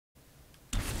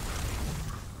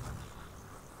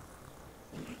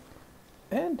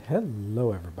And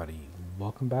hello everybody,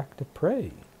 welcome back to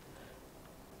Prey.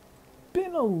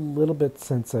 Been a little bit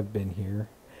since I've been here.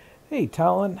 Hey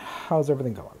Talon, how's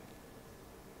everything going?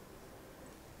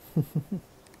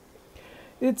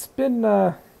 It's been,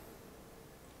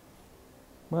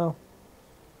 well,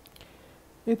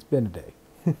 it's been a day.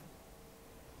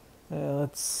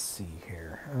 Let's see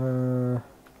here.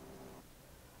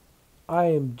 I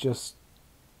am just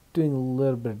doing a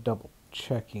little bit of double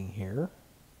checking here.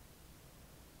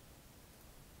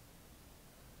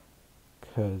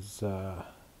 Because,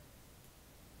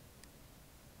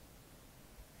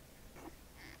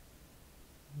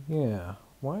 yeah,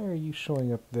 why are you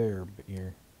showing up there, but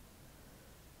you're,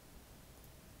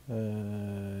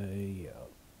 yeah.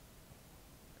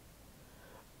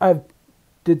 I've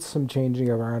did some changing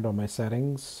around on my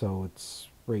settings, so it's,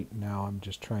 right now I'm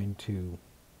just trying to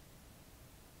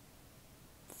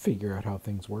figure out how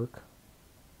things work.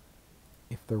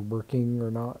 If they're working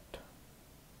or not.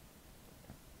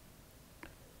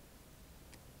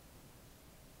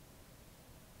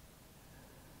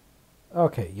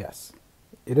 Okay, yes.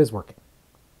 It is working.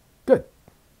 Good.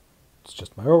 It's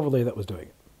just my overlay that was doing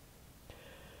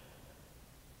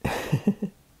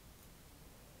it.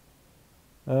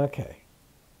 Okay.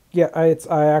 Yeah, I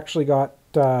actually got,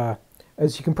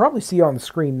 as you can probably see on the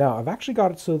screen now, I've actually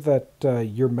got it so that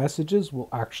your messages will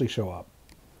actually show up.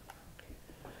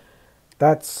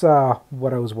 That's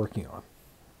what I was working on.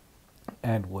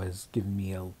 And was giving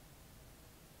me a...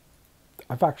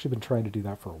 I've actually been trying to do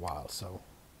that for a while, so...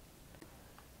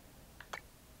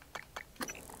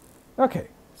 Okay,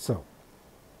 so...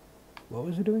 What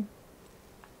was it doing?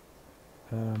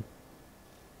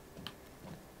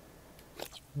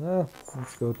 Well,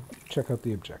 let's go check out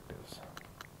the objectives.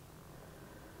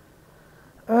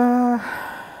 You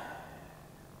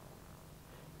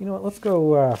know what, let's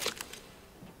go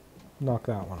knock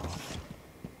that one off.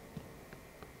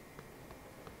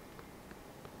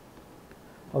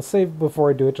 I'll save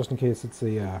before I do it just in case it's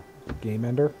a game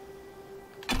ender.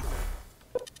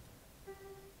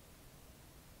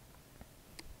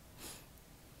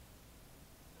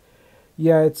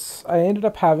 Yeah, I ended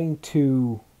up having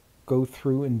to go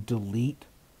through and delete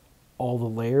all the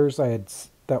layers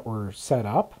that were set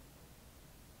up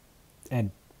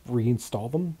and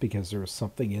reinstall them because there was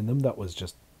something in them that was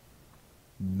just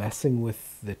messing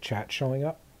with the chat showing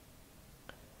up.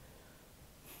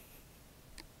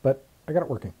 But I got it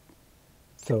working.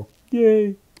 So,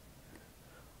 yay!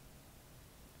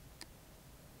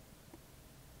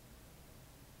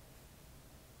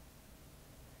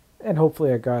 And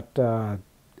hopefully I got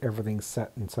everything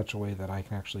set in such a way that I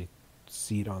can actually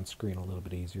see it on screen a little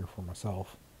bit easier for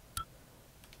myself.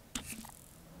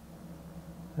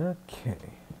 Okay.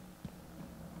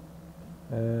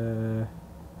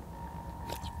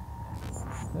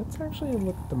 Let's actually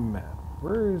look at the map.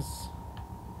 Where's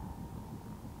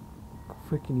a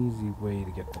quick and easy way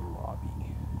to get to the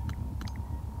lobby?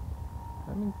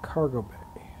 I'm in Cargo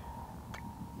Bay.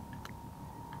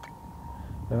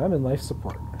 No, I'm in life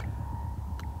support.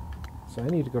 So I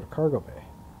need to go to Cargo Bay.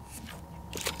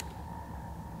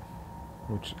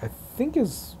 Which I think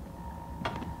is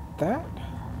that?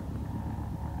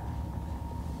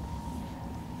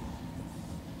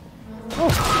 Oh,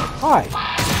 hi!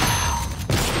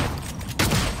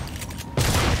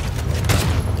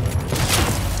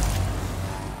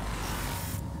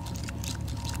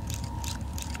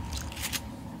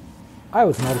 I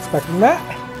was not expecting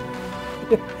that!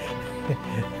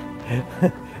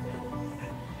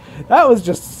 That was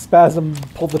just spasm,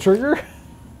 pull the trigger.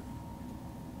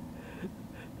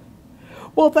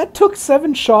 Well, that took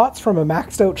 7 shots from a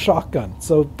maxed out shotgun,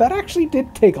 so that actually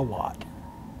did take a lot.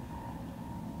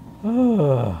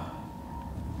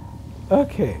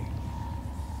 Okay.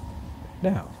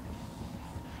 Now,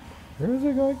 where is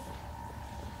it going?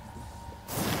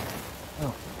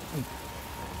 Oh,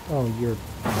 oh, you're on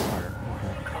fire.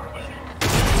 Okay.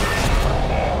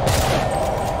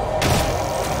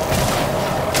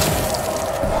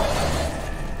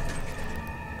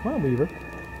 Come on, Weaver.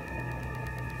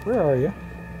 Where are you?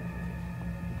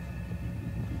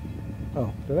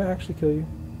 Oh, did I actually kill you?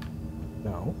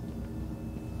 No.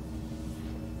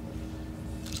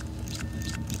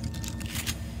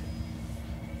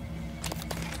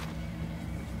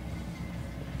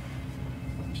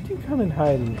 Did you come and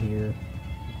hide in here?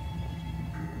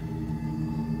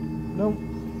 Nope.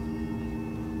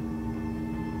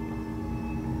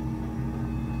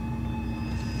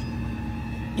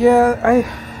 Yeah,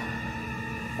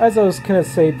 as I was gonna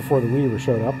say before the Weaver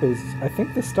showed up, is I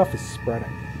think this stuff is spreading.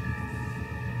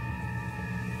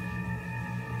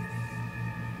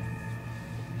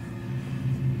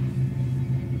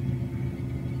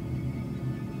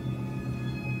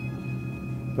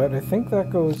 but I think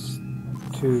that goes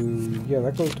to... Yeah,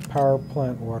 that goes to power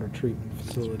plant water treatment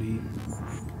facility.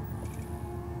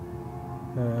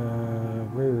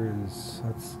 Where is...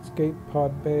 That's escape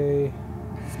pod bay.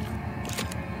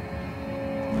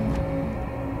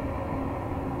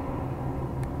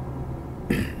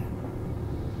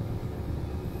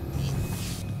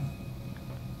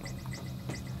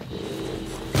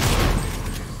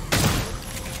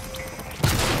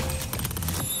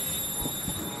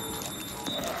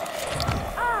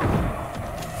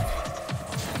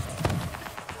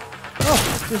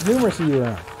 There's numerous of you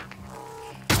around.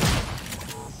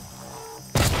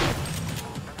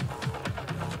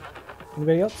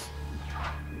 Anybody else?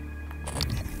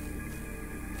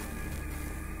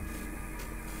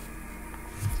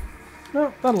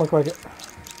 No, doesn't look like it.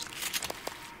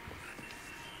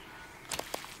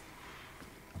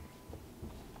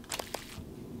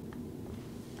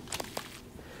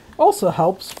 Also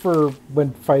helps for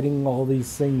when fighting all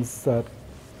these things that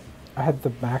I had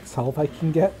the max health I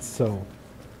can get, so...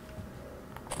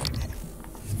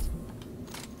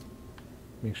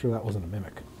 Make sure that wasn't a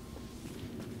mimic.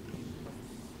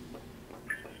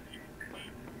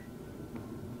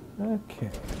 Okay.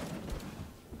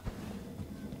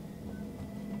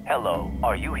 Hello,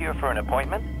 are you here for an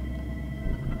appointment?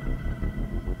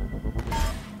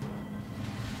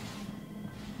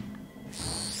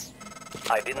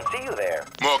 I didn't see you there.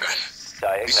 Morgan,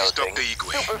 Diagnosing this is Dr.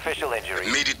 Igwe. superficial injury.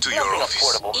 I made it to Nothing your a office.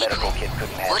 portable medical kit couldn't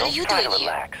handle. What are you Try to doing here?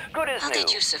 relax. Good as How new.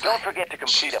 did you survive? Don't forget to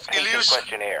complete a patient Illusion.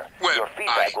 questionnaire. Well, Your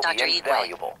feedback will Dr. be Igwe.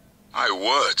 invaluable. My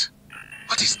word.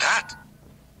 What is that?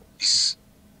 Is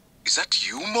that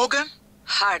you, Morgan?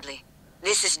 Hardly.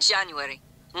 This is January.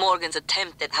 Morgan's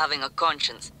attempt at having a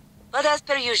conscience. But as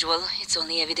per usual, it's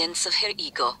only evidence of her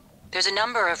ego. There's a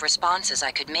number of responses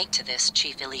I could make to this,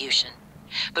 Chief Ilyushin.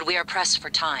 But we are pressed for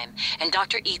time, and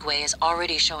Dr. Igwe is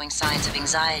already showing signs of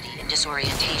anxiety and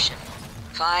disorientation.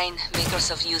 Fine, make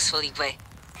yourself useful, Igwe.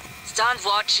 Stand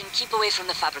watch and keep away from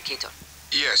the fabricator.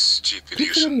 Yes, Chief Keep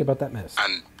forgetting Illusion. about that mist.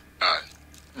 And,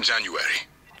 January.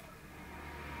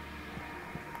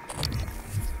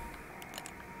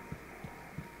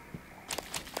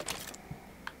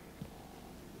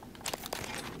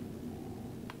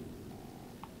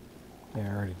 Yeah,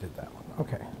 I already did that one.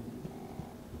 Okay.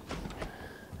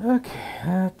 Okay,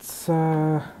 that's,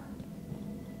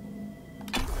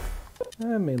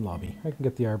 main lobby. I can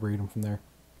get the Arboretum from there.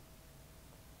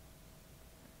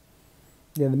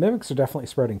 Yeah, the mimics are definitely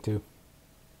spreading too.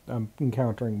 I'm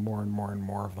encountering more and more and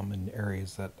more of them in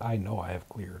areas that I know I have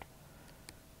cleared.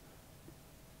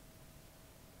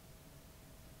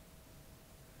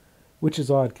 Which is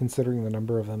odd considering the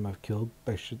number of them I've killed.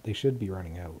 They should be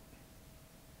running out.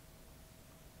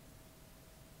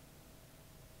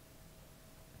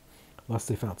 Unless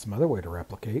they found some other way to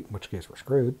replicate, in which case we're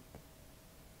screwed.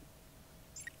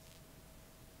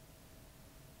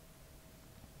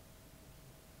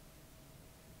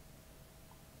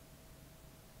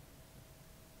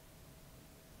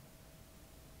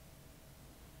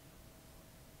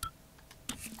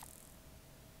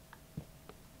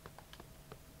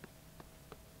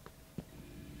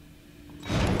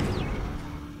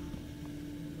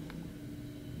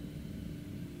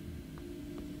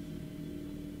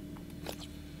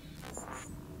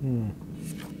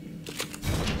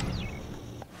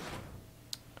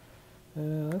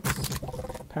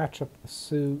 Let's patch up the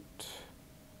suit.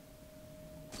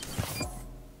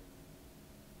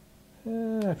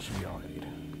 That should be all I need.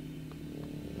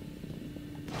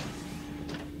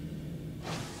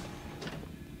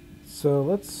 So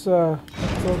let's all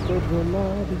go to the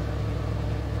lobby.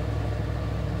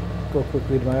 Go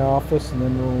quickly to my office, and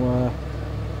then we'll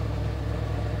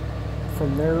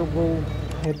from there we'll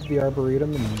head to the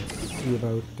Arboretum and see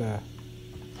about.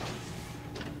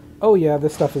 Oh yeah,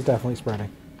 this stuff is definitely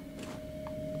spreading.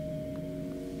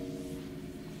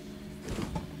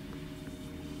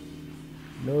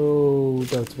 No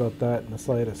doubts about that in the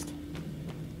slightest.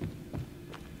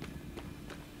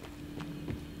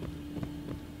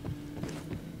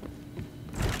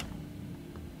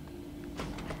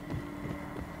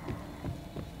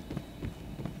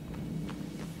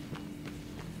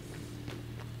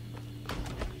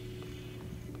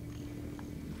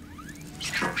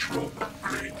 Structural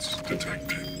upgrades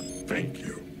detected. Thank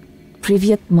you.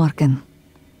 Привет, Morgan.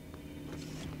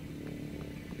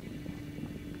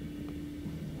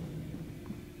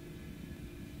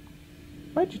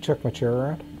 Why'd you chuck my chair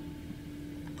around?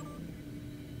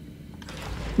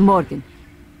 Morgan.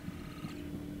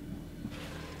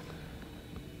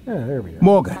 Yeah, there we go.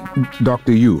 Morgan,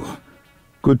 Dr. Yu.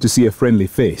 Good to see a friendly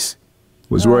face.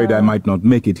 Was worried I might not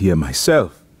make it here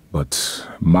myself. but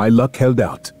my luck held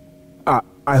out.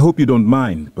 I hope you don't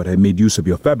mind, but I made use of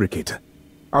your fabricator.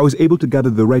 I was able to gather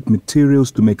the right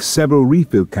materials to make several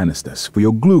refill canisters for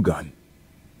your glue gun.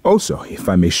 Also, if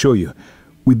I may show you,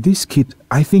 with this kit,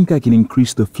 I think I can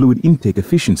increase the fluid intake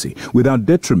efficiency without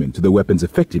detriment to the weapon's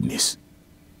effectiveness.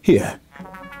 Here.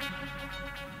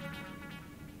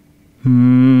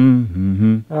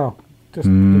 Oh, just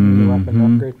give me the weapon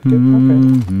upgrade kit.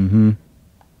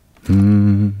 Okay.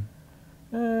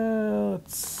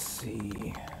 Let's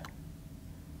see.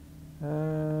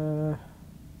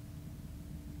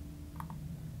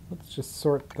 Let's just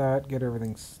sort that, get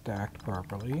everything stacked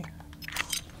properly.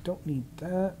 Don't need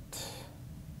that.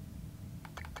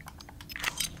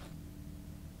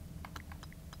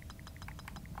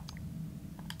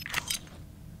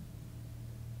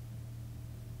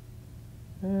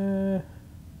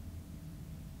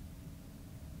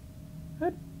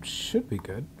 That should be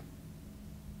good.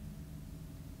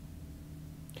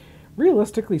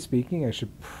 Realistically speaking, I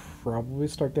should probably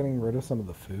start getting rid of some of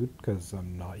the food because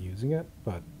I'm not using it,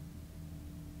 but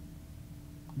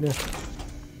yeah.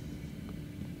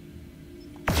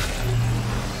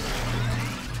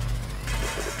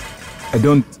 I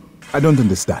don't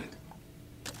understand.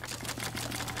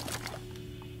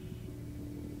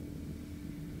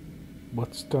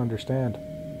 What's to understand?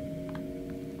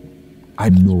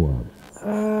 I'm Noah.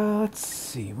 Let's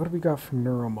see. What do we got from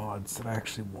neuromods that I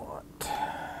actually want?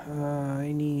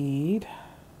 I need...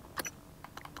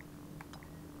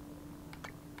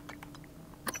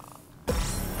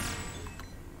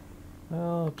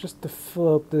 Well, just to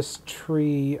fill out this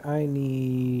tree, I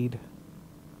need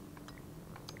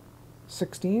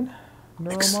 16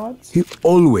 neuromods. He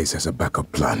always has a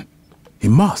backup plan. He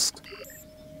must.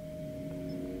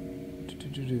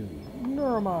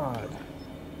 Neuromod.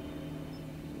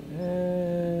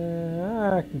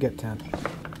 I can get 10.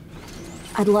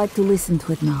 I'd like to listen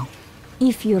to it now.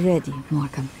 If you're ready,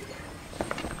 Morgan.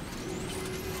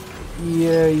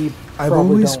 Yeah, you I've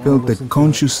always felt that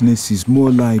consciousness is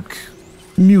more like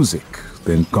music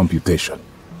than computation.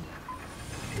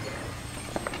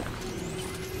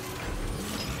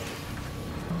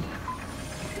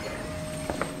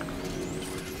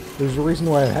 There's a reason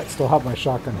why I still have my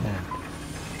shotgun hand.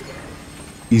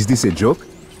 Is this a joke?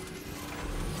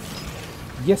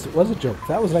 Yes, it was a joke.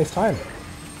 That was a nice time.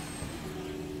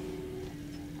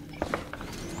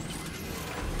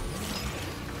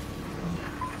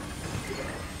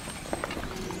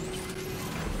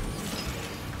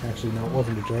 Actually, no, it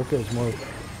wasn't a joke. It was more...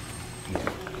 Yeah.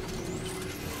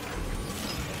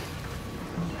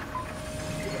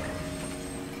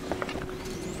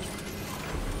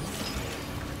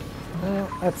 Well,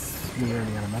 that's me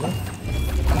running out of mana.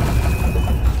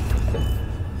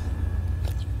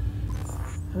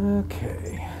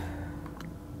 Okay.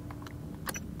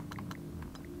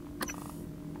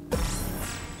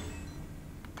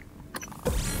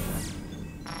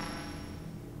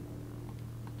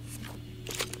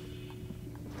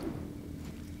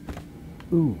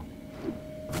 Ooh.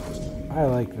 I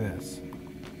like this.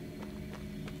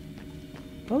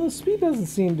 Well, the speed doesn't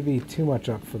seem to be too much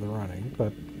up for the running,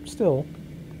 but still.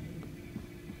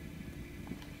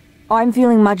 I'm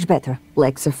feeling much better.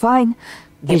 Legs are fine.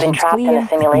 You've been trapped in a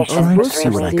simulation I'm trying for to 3 see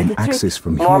what I weeks. can access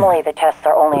from here. Normally the tests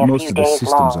are only But a most few of the days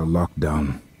systems long. are locked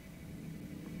down.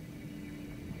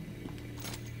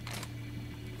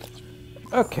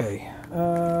 Okay.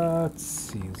 Let's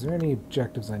see. Is there any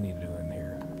objectives I need to do in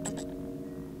here?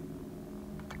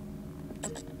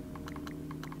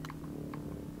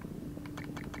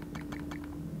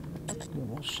 Yeah,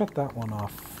 we'll shut that one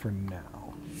off for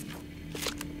now.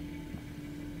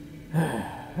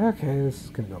 Okay, this is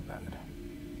gonna go bad.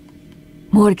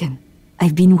 Morgan,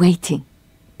 I've been waiting.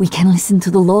 We can listen to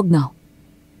the log now.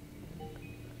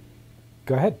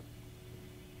 Go ahead.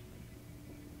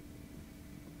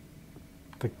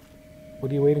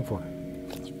 What are you waiting for?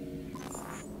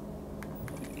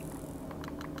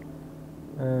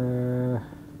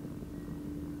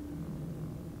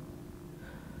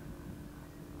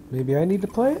 Maybe I need to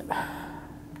play it?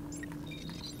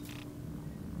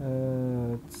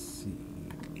 Let's see.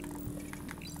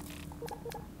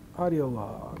 Audio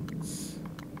logs.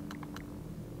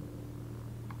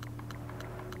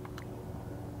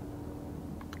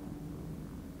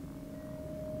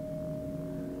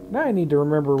 Now I need to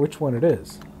remember which one it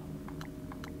is.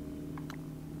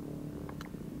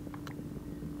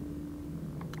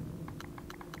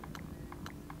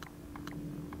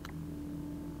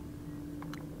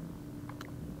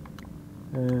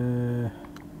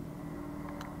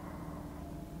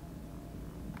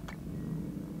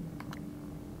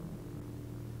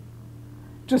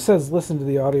 Just says listen to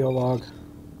the audio log.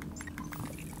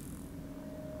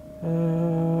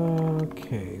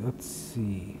 Okay, let's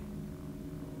see.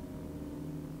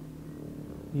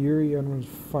 Yuri Unruh's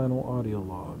final audio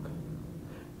log.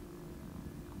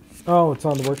 Oh, it's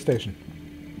on the workstation.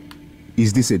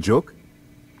 Is this a joke?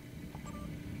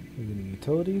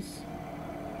 Utilities.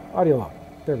 Audio log.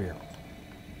 There we go.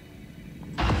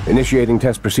 Initiating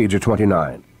test procedure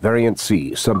 29. Variant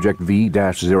C, subject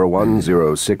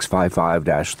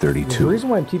V-010655-32. The reason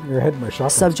why I'm keeping your head in my shotgun.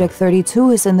 Subject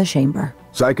 32 is in the chamber.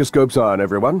 Psychoscopes on,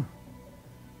 everyone.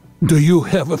 Do you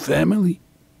have a family?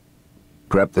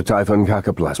 Prep the Typhon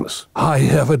Cacoplasmus. I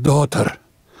have a daughter.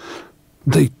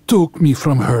 They took me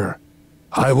from her.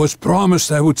 I was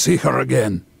promised I would see her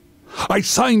again. I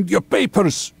signed your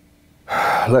papers.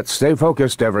 Let's stay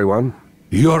focused, everyone.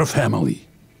 Your family.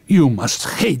 You must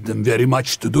hate them very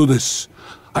much to do this.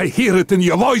 I hear it in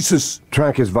your voices.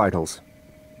 Track his vitals.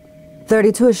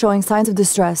 32 is showing signs of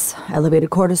distress. Elevated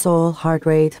cortisol, heart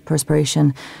rate,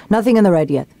 perspiration. Nothing in the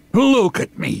red yet. Look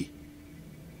at me.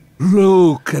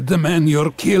 Look at the man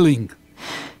you're killing.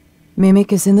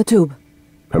 Mimic is in the tube.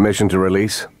 Permission to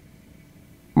release?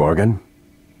 Morgan?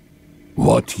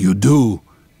 What you do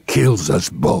kills us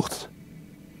both.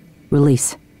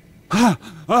 Release.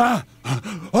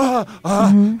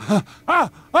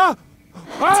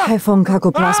 Typhon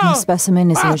Cacoplasma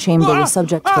specimen is in the chamber with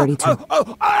subject 32.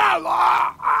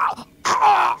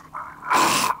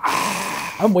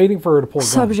 I'm waiting for her to pull it.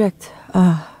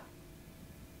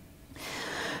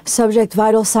 Subject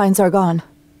vital signs are gone.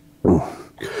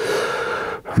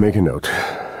 Make a note.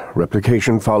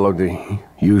 Replication followed the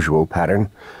usual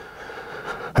pattern.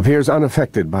 Appears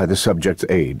unaffected by the subject's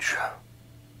age.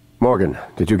 Morgan,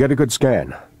 did you get a good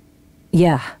scan?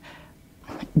 Yeah.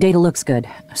 Data looks good.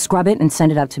 Scrub it and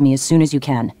send it out to me as soon as you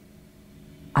can.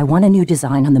 I want a new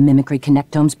design on the mimicry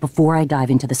connectomes before I dive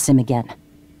into the sim again.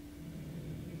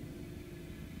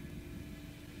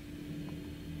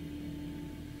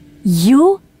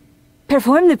 You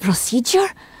performed the procedure?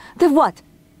 The what?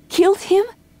 Killed him?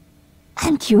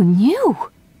 And you knew?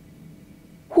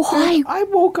 Why? I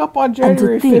woke up on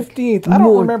January 15th. I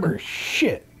don't remember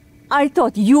shit. I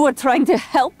thought you were trying to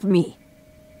help me.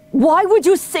 Why would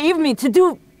you save me to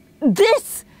do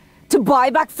this? To buy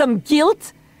back some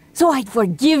guilt? So I'd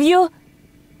forgive you?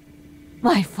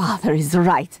 My father is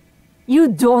right. You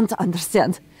don't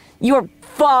understand. Your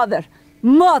father,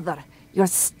 mother, your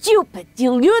stupid,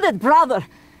 deluded brother.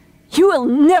 You will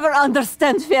never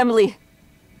understand family.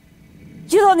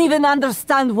 You don't even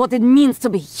understand what it means to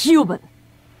be human.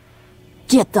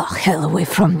 Get the hell away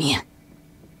from me.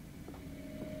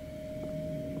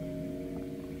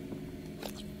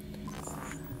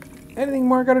 Anything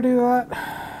more gotta do with that?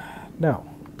 No.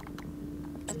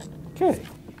 Okay.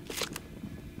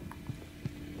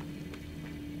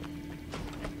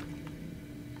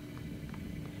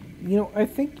 You know, I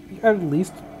think I'd at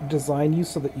least design you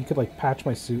so that you could, like, patch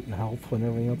my suit and health and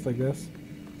everything else like this.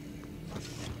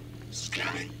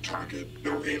 Scanning target,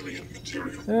 no alien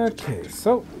material. Okay,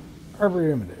 so,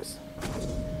 Arboretum it is.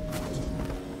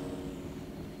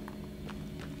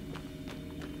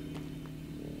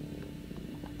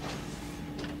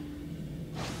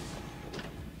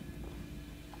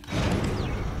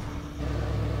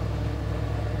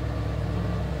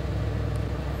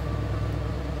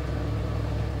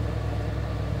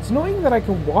 It's annoying that I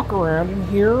can walk around in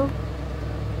here,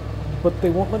 but they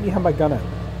won't let me have my gun out.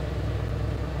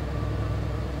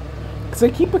 Because I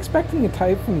keep expecting a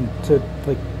Typhon to,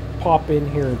 like, pop in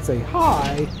here and say,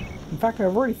 hi! In fact, I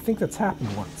already think that's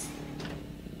happened once.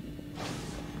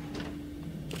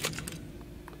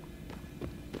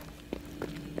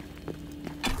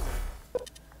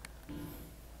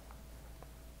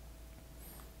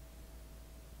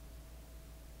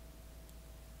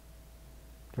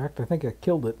 In fact, I think I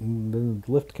killed it and then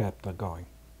the lift kept going.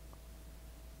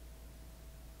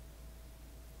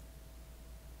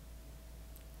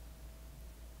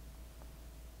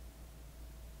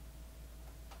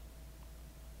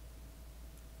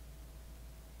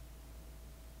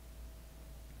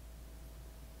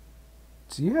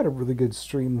 So you had a really good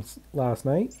stream last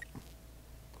night.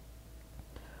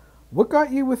 What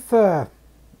got you with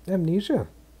Amnesia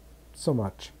so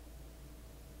much?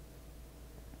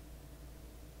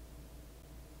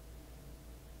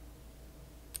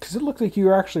 Because it looked like you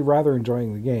were actually rather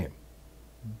enjoying the game.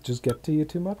 Just get to you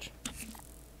too much?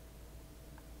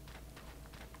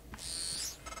 I'm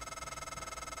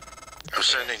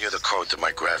sending you the code to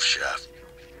my grav shaft.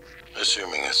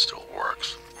 Assuming it still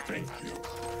works. Thank you.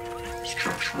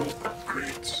 Structural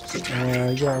upgrades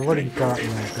detected. Yeah, I've already gotten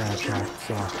that grav shaft,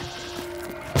 so...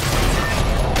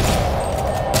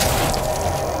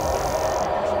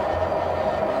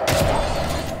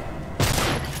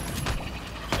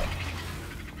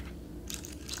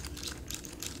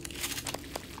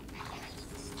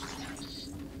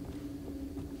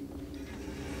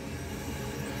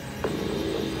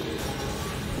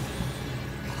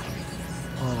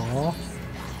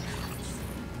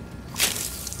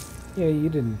 Yeah, you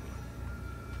didn't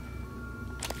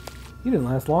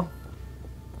last long.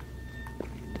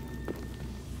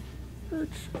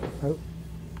 Oh.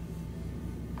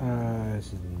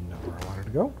 This is not where I wanted to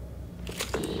go.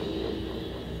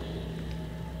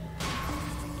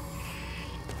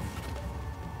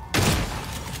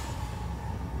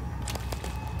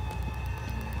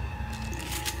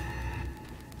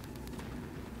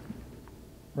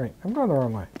 Right, I'm going the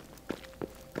wrong way.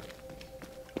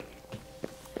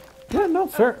 Yeah, no,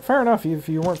 fair enough. If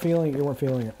you weren't feeling it, you weren't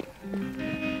feeling it.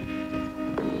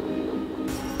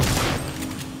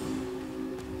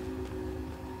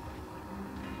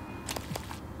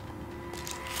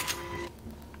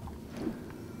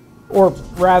 Or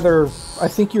rather, I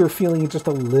think you were feeling it just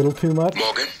a little too much.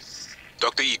 Morgan,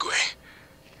 Dr. Igwe,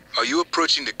 are you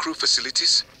approaching the crew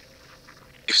facilities?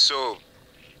 If so,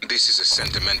 this is a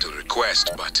sentimental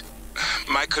request, but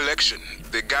my collection,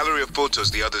 the gallery of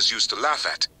photos the others used to laugh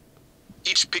at.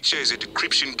 Each picture is a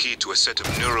decryption key to a set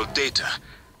of neural data,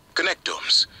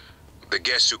 connectomes, the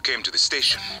guests who came to the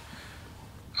station.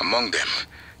 Among them,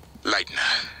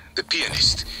 Leitner, the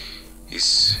pianist,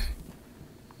 is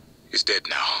dead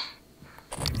now.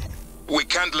 We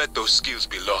can't let those skills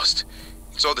be lost.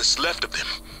 It's all that's left of them.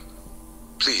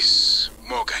 Please,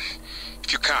 Morgan,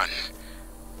 if you can,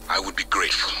 I would be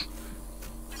grateful.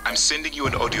 I'm sending you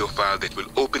an audio file that will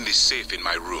open this safe in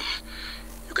my room.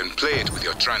 You can play it with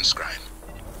your transcribe.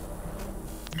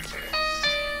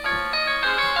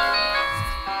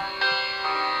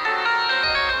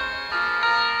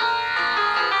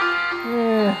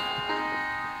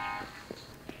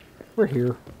 We're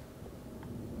here.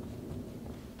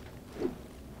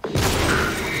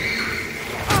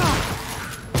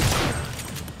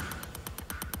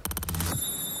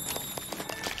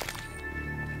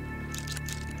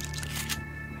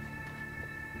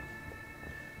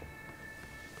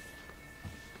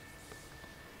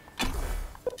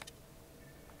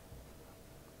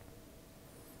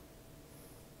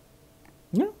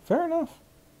 Yeah, fair enough.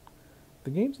 The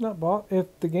game's not bought. If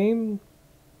the game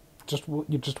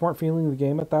you just weren't feeling the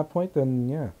game at that point, then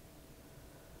yeah,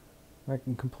 I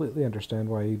can completely understand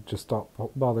why you just stopped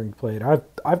bothering to play it.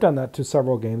 I've done that to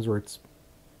several games where it's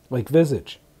like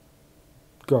Visage.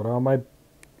 Got on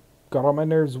my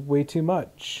nerves way too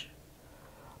much.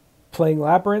 Playing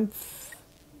Labyrinth,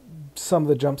 some of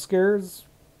the jump scares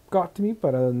got to me,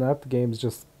 but other than that, the game's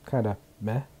just kind of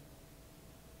meh.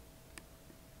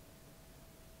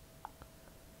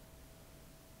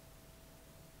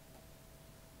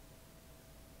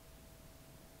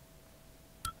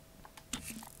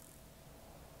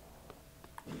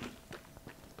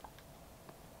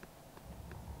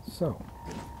 So,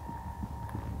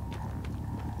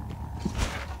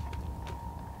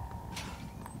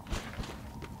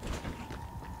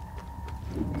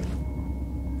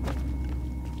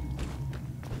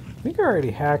 I think I already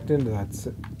hacked into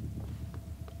that.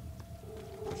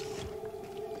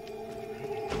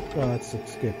 Oh, that's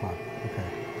escape pod. Okay.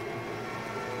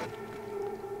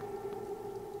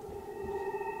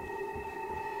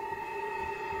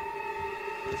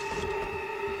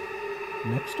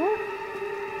 Next door?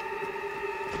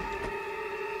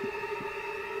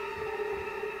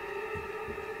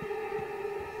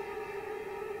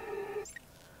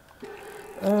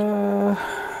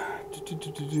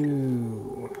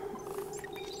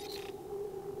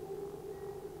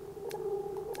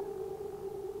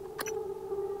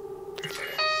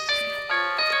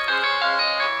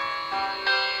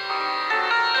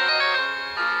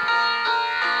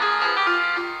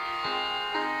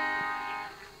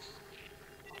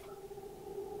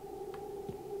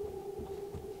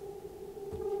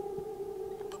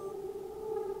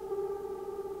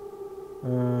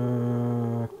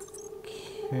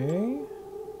 Okay.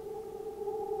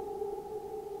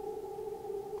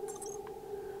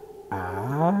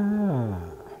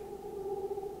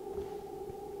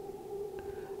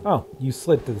 Oh, you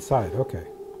slid to the side. Okay.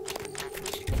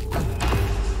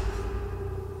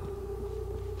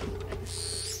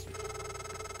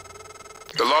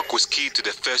 The lock was key to the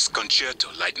first concerto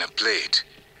Leitner played.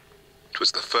 It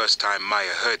was the first time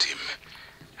Maya heard him,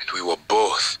 and we were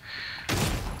both.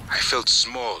 I felt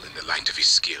small in the light of his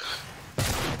skill.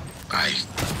 I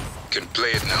can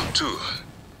play it now too,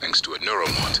 thanks to a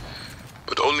neuromod,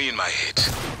 but only in my head.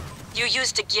 You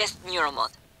used a guest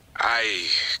neuromod. I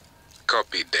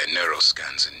copied their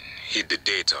neuroscans and hid the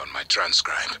data on my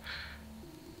transcribe.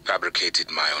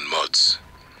 Fabricated my own mods.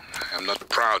 I'm not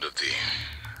proud of the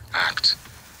act.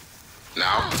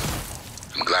 Now,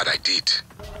 I'm glad I did.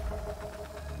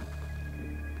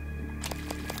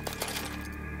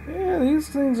 Yeah, these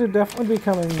things are definitely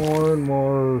becoming more and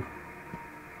more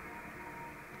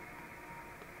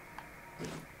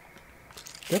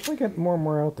Definitely getting more and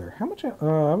more out there. How much? I've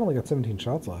only got 17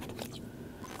 shots left.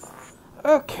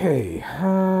 Okay,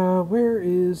 where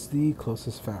is the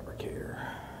closest fabricator?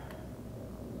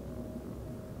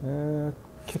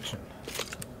 Kitchen.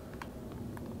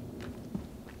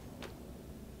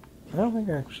 I don't think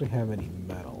I actually have any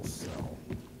metal, so...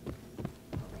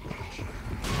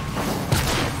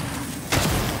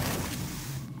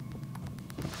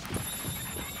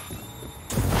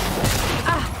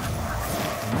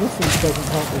 And this thing doesn't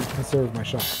help me conserve my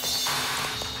shots.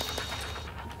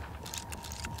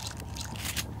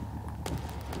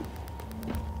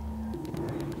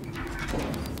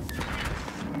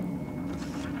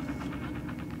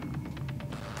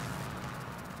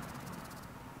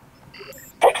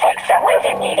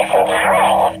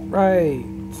 Right.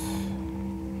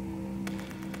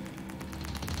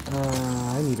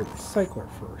 I need a recycler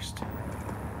first.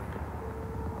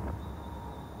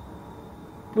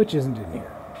 Which isn't in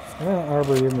here.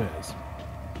 Arboretum is.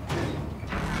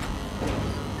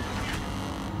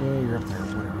 Yeah, you're up there,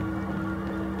 whatever.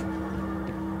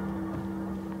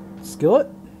 Skillet?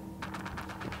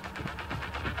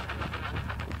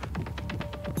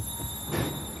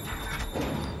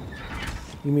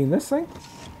 You mean this thing?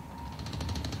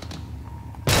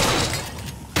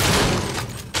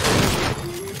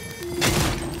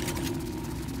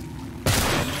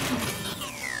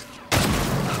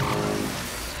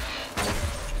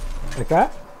 Like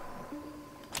that?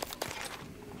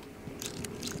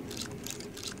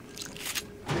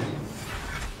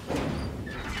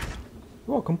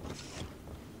 You're welcome.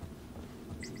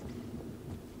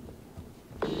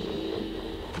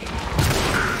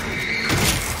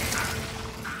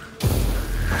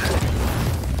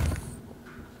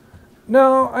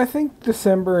 No, I think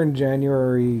December and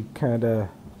January kind of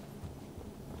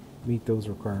meet those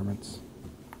requirements.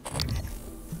 I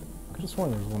could have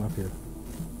sworn there was one up here.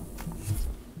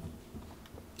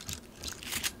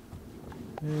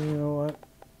 You know what?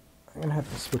 I'm gonna have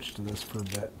to switch to this for a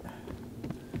bit.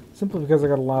 Simply because I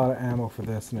got a lot of ammo for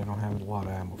this and I don't have a lot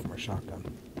of ammo for my shotgun.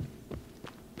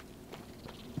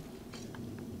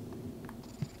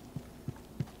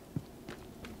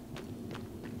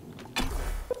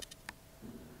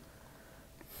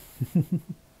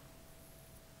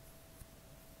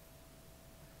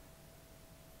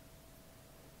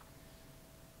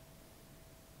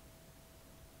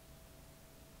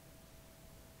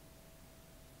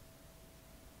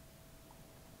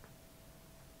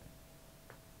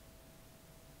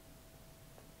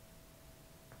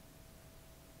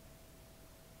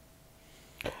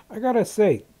 I gotta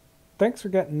say, thanks for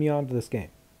getting me onto this game.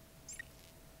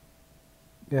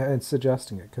 Yeah, and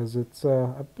suggesting it, because it's,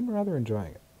 I've been rather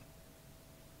enjoying it.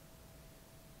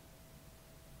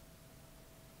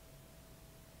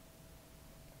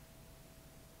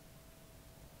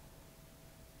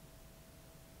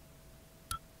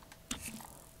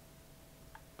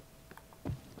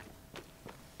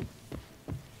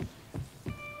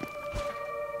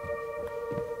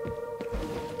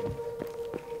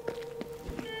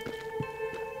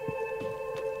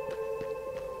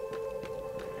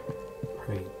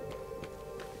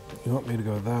 You want me to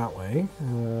go that way?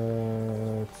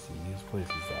 Let's see, this place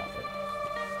is that way.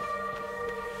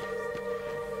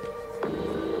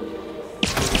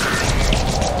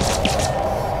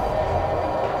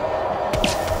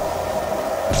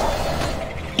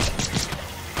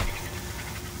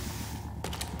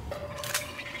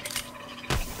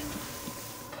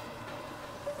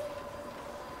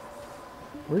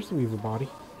 Where's the Weaver body?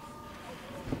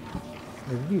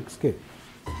 Where did he escape?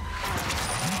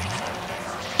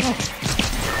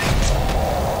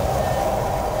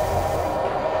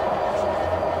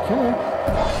 Come here.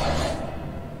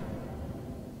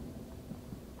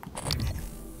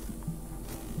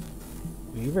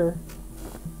 Weaver,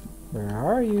 where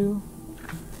are you?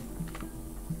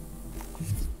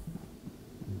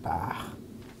 Bah.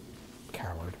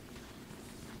 Coward.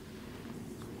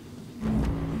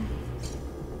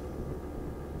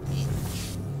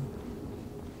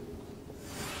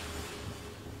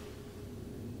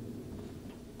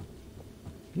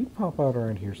 You pop out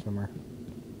around here somewhere.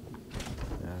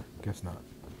 Guess not.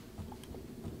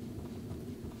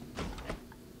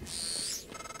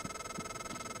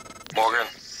 Morgan,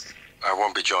 I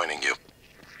won't be joining you.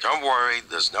 Don't worry,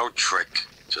 there's no trick.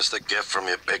 Just a gift from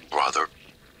your big brother.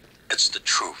 It's the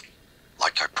truth,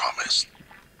 like I promised.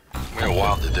 It took me a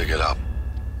while to dig it up.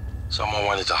 Someone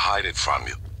wanted to hide it from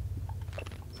you.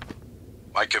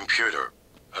 My computer,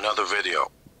 another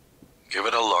video. Give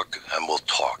it a look and we'll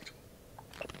talk.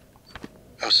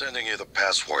 I'm sending you the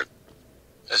password.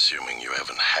 Assuming you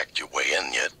haven't hacked your way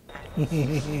in yet.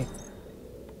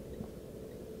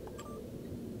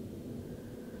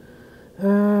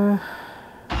 My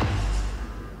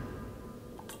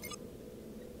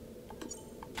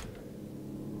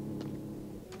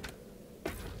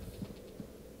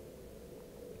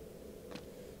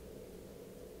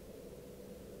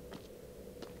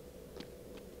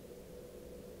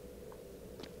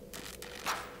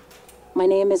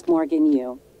name is Morgan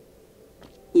Yu.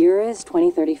 Year is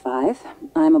 2035.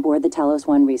 I'm aboard the Talos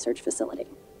 1 research facility.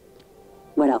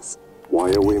 What else?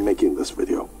 Why are we making this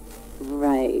video?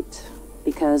 Right.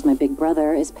 Because my big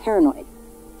brother is paranoid.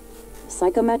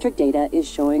 Psychometric data is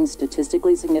showing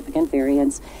statistically significant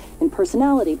variance in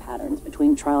personality patterns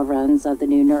between trial runs of the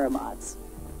new neuromods.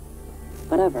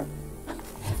 Whatever.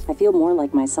 I feel more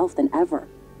like myself than ever.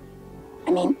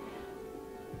 I mean,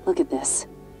 look at this.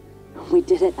 We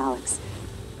did it, Alex.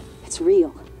 It's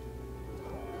real.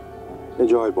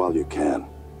 Enjoy it while you can,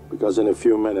 because in a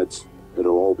few minutes,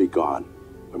 it'll all be gone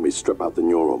when we strip out the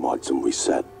neuromods and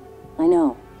reset. I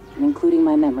know, including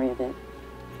my memory of it.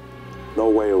 No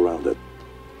way around it.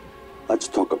 Let's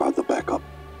talk about the backup.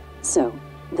 So,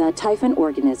 the Typhon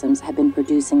organisms have been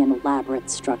producing an elaborate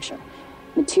structure.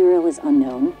 Material is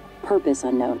unknown, purpose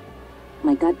unknown.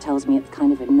 My gut tells me it's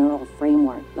kind of a neural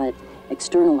framework, but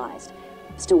externalized.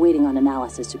 Still waiting on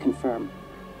analysis to confirm.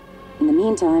 In the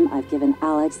meantime, I've given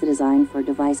Alex the design for a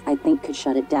device I think could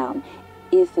shut it down,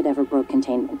 if it ever broke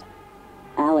containment.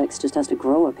 Alex just has to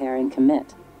grow a pair and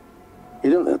commit. You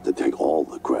don't have to take all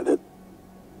the credit.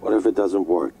 What if it doesn't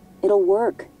work? It'll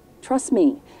work. Trust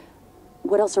me.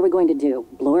 What else are we going to do?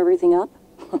 Blow everything up?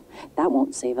 That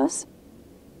won't save us.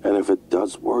 And if it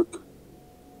does work,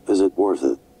 is it worth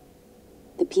it?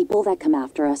 The people that come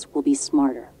after us will be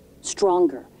smarter,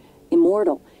 stronger,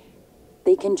 immortal.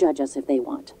 They can judge us if they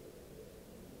want.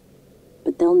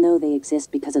 But they'll know they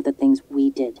exist because of the things we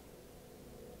did.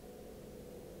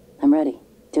 I'm ready.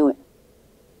 Do it.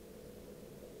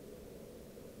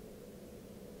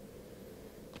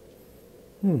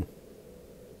 Well,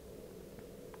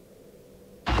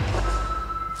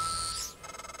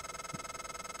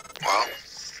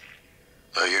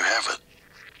 there you have it.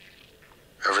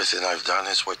 Everything I've done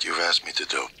is what you've asked me to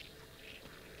do.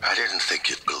 I didn't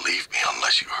think you'd believe me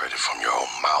unless you heard it from your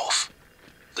own mouth.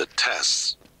 The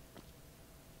tests,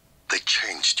 they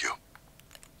changed you.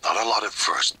 Not a lot at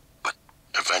first, but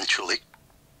eventually,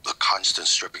 the constant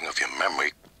stripping of your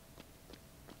memory,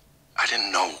 I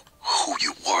didn't know who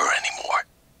you were anymore.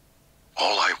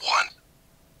 All I want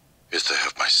is to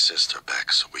have my sister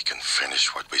back so we can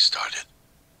finish what we started.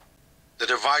 The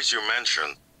device you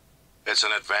mentioned, it's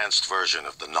an advanced version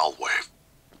of the null wave.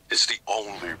 It's the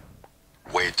only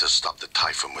way to stop the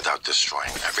Typhon without destroying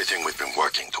everything we've been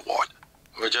working toward.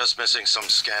 We're just missing some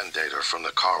scan data from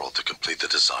the Coral to complete the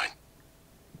design.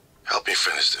 Help me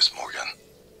finish this, Morgan.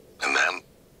 And then,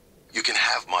 you can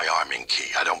have my arming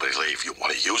key. I don't believe you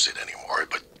want to use it anymore,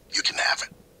 but you can have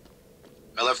it.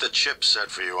 I left the chip set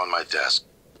for you on my desk.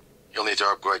 You'll need to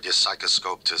upgrade your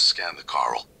psychoscope to scan the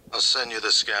Coral. I'll send you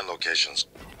the scan locations.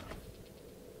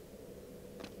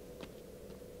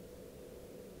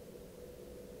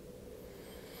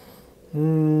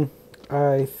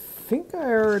 I think I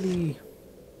already...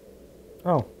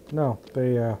 Oh, no,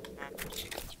 they,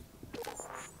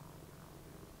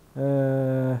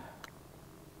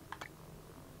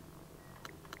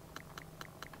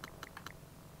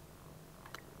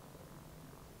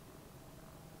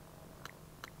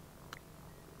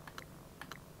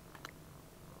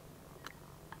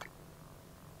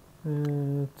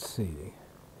 let's see.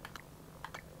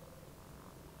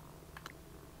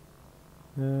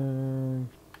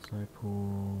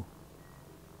 Cypool.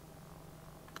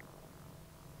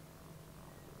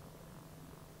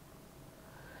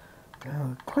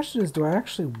 Now, the question is, do I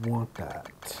actually want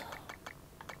that?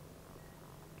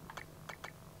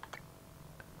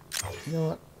 You know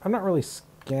what? I'm not really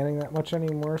scanning that much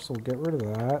anymore, so we'll get rid of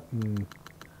that, and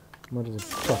might as well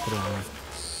chuck it away.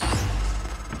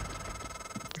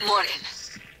 Morgan,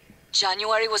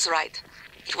 January was right.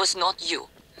 It was not you.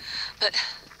 But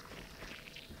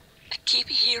I keep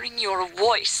hearing your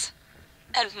voice,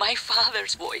 and my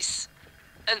father's voice.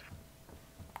 And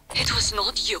it was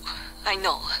not you, I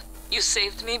know. You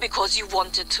saved me because you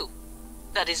wanted to.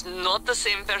 That is not the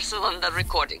same person on the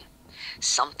recording.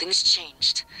 Something's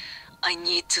changed. I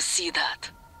need to see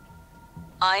that.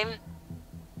 I'm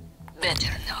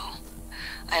better now.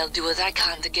 I'll do what I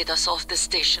can to get us off the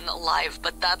station alive,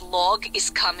 but that log is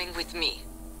coming with me.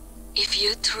 If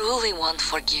you truly want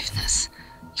forgiveness,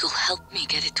 you'll help me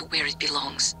get it to where it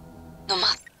belongs. No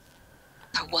matter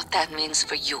what that means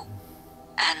for you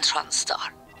and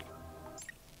TranStar.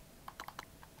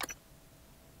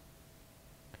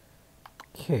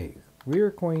 Okay, we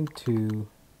are going to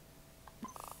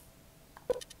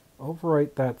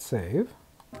overwrite that save.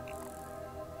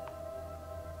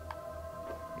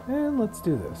 And let's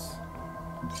do this.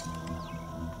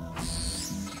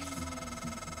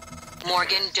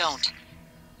 Morgan, don't.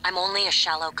 I'm only a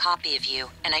shallow copy of you,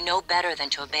 and I know better than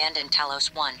to abandon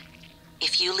Talos 1.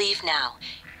 If you leave now,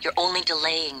 you're only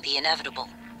delaying the inevitable.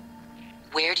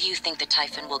 Where do you think the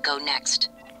Typhon will go next?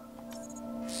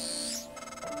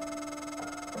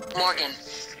 Morgan,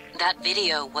 that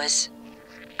video was...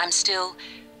 I'm still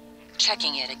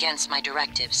checking it against my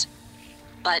directives.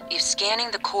 But if scanning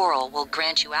the coral will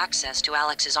grant you access to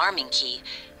Alex's arming key,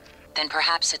 then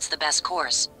perhaps it's the best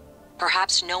course.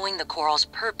 Perhaps knowing the coral's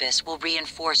purpose will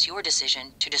reinforce your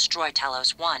decision to destroy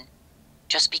Talos 1.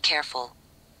 Just be careful.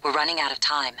 We're running out of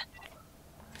time.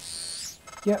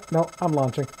 Yeah, no, I'm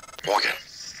launching. Morgan,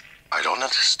 I don't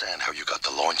understand how you got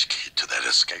the launch key to that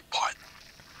escape pod.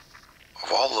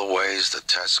 Of all the ways the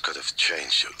test could have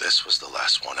changed you, this was the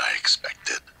last one I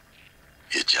expected.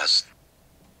 You just...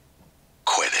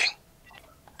 quitting.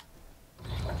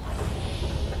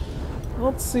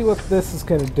 Let's see what this is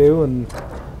going to do, and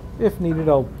if needed,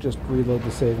 I'll just reload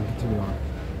the save and continue on.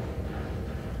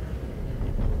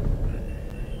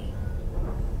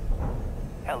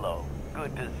 Hello.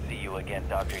 Good to see you again,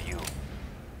 Dr. Yu.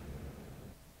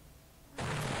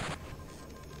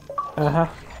 Uh-huh.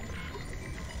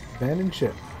 Abandoned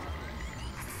ship.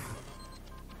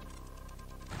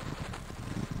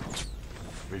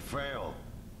 We failed.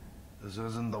 This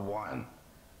isn't the one.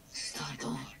 Start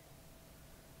on.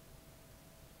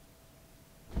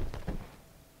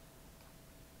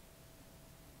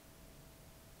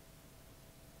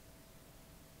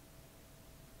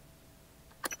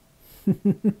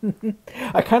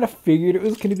 I kind of figured it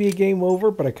was going to be a game over,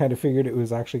 but I kind of figured it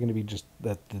was actually going to be just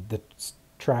the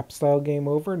trap style game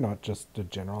over, not just a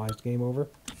generalized game over.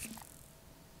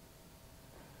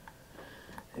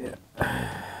 Yeah.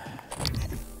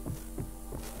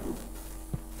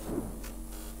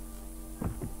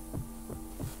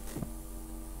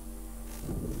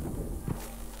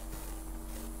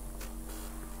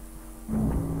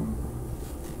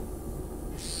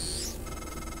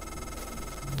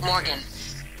 Morgan,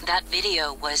 that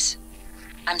video was...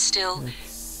 I'm still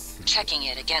checking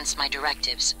it against my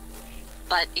directives.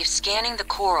 But if scanning the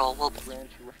coral will...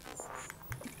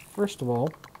 First of all,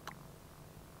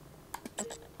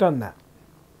 done that.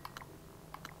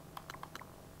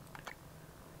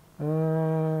 I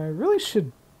really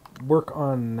should work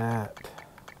on that.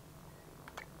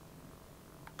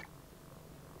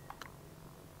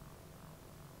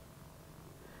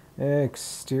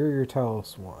 Exterior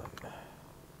Talos 1.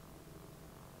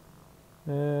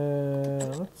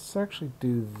 Let's actually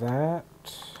do that.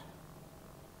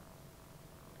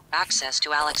 Access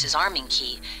to Alex's arming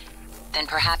key, then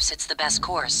perhaps it's the best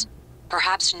course.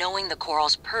 Perhaps knowing the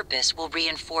coral's purpose will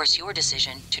reinforce your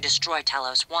decision to destroy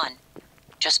Talos 1.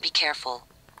 Just be careful.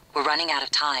 We're running out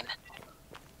of time.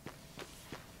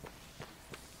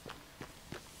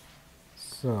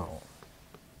 So...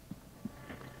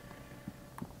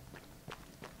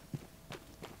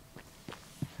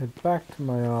 head back to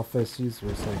my office, use the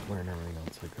recycler and everything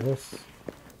else like this.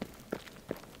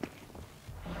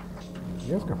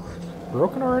 You guys got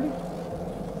broken already?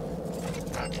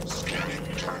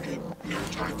 Scanning target. No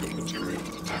type of material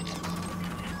detected.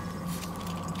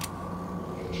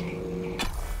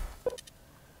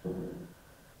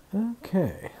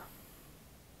 Okay.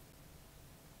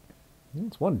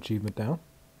 That's one achievement down.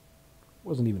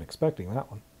 Wasn't even expecting that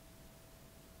one.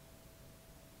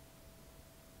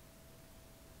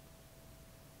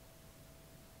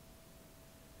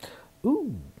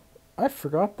 Ooh, I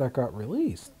forgot that got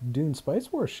released. Dune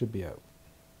Spice Wars should be out.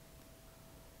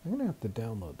 I'm gonna have to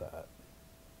download that.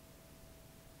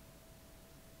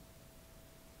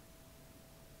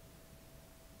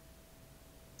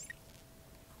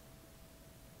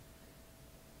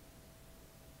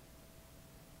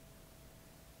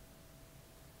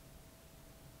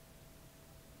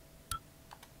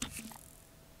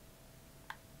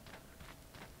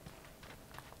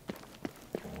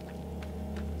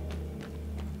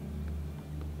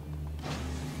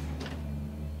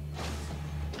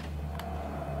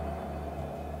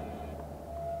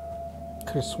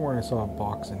 Could have sworn I saw a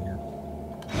box in here.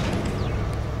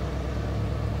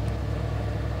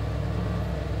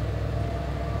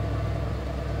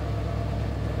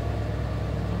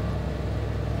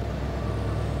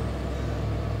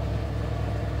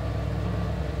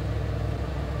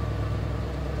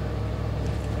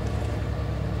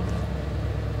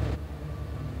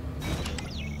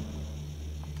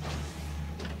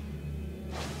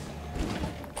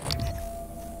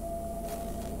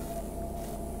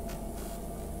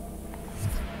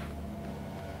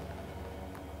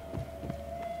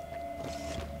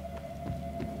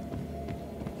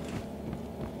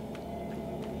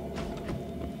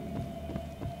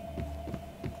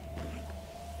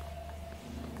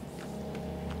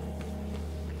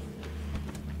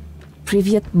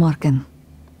 Privyet, Morgan.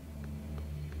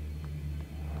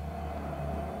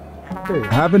 I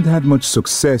haven't had much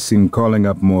success in calling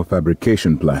up more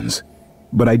fabrication plans,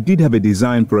 but I did have a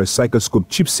design for a psychoscope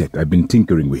chipset I've been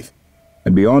tinkering with.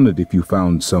 I'd be honored if you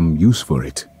found some use for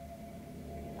it.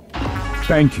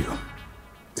 Thank you.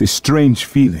 It's a strange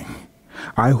feeling.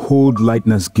 I hold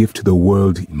Leitner's gift to the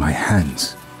world in my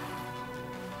hands.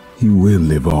 He will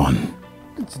live on.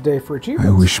 It's a day for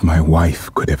achievements. I wish my wife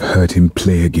could have heard him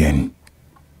play again.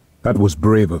 That was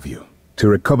brave of you. To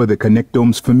recover the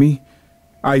connectomes for me,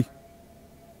 I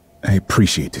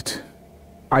appreciate it.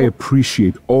 I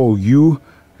appreciate all you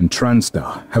and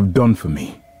TranStar have done for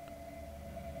me.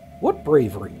 What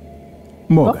bravery?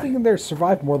 Morgan. Nothing in there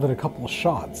survived more than a couple of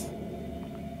shots.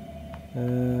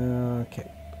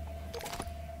 Okay.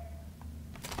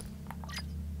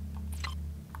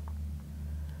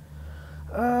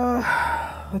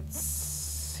 Let's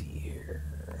see here.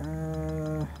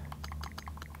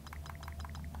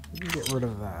 We can get rid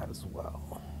of that as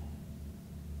well.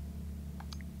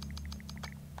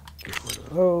 Get rid of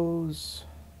those.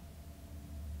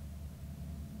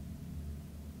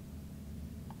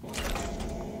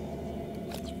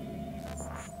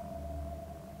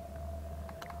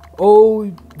 Oh,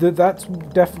 that's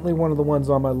definitely one of the ones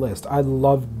on my list. I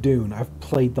love Dune. I've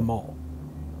played them all.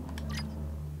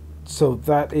 So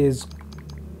that is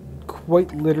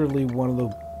quite literally one of the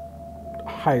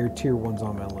higher tier ones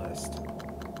on my list.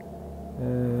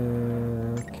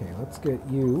 Okay, let's get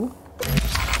you.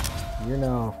 You're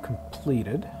now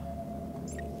completed.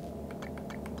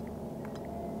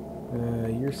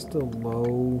 You're still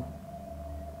low.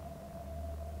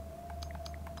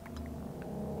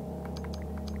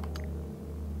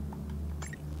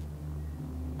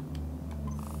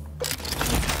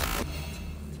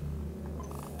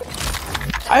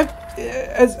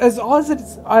 As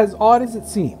odd as it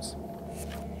seems,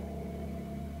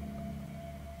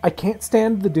 I can't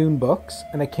stand the Dune books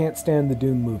and I can't stand the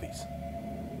Dune movies.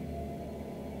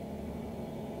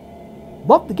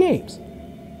 Love the games.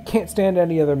 Can't stand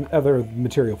any other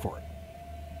material for it.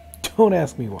 Don't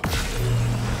ask me why.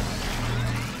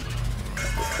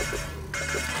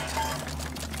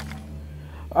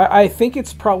 I think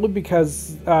it's probably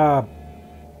because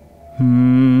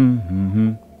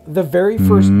the very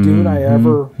first Dune I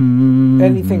ever,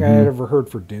 anything I had ever heard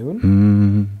for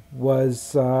Dune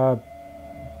was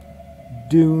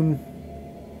Dune,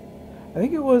 I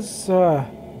think it was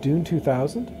Dune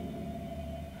 2000?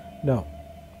 No.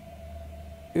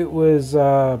 It was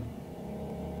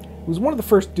one of the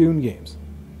first Dune games.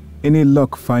 Any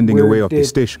luck finding a way off the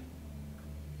station?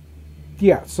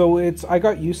 Yeah, so I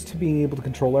got used to being able to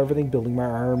control everything, building my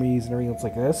armies and everything else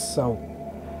like this, so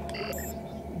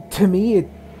to me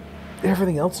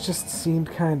everything else just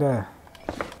seemed kinda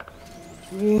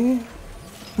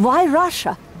Why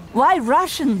Russia? Why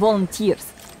Russian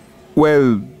volunteers?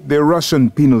 Well, the Russian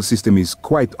penal system is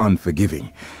quite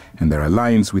unforgiving, and their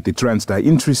alliance with the TranStar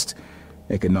interest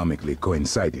economically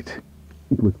coincided.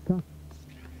 It was tough.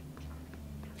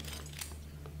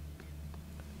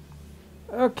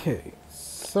 Okay,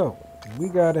 so we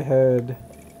got ahead.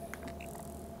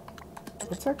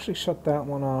 Let's actually shut that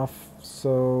one off.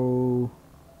 So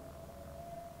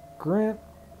Grant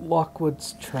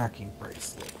Lockwood's tracking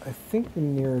bracelet. I think the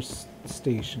nearest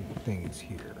station thing is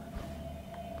here.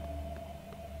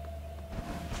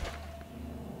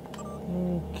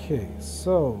 Okay,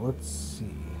 so let's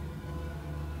see.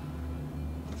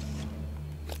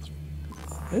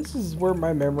 This is where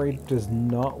my memory does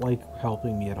not like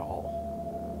helping me at all.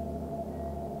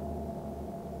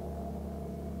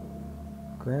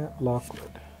 Grant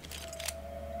Lockwood.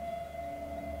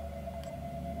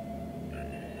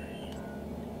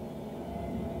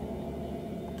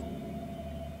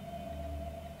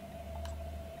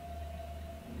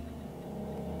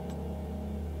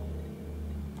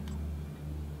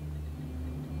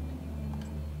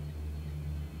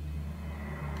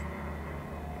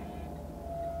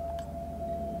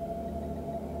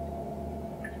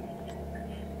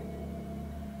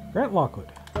 Grant Lockwood.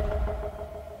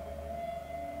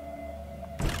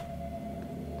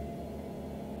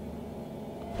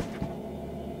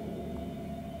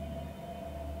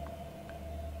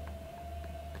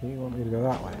 Okay, you want me to go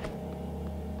that way?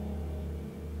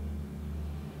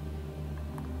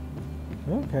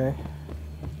 Okay.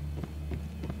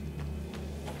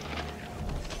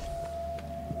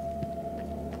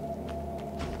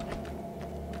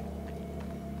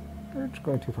 We're just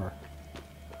going too far.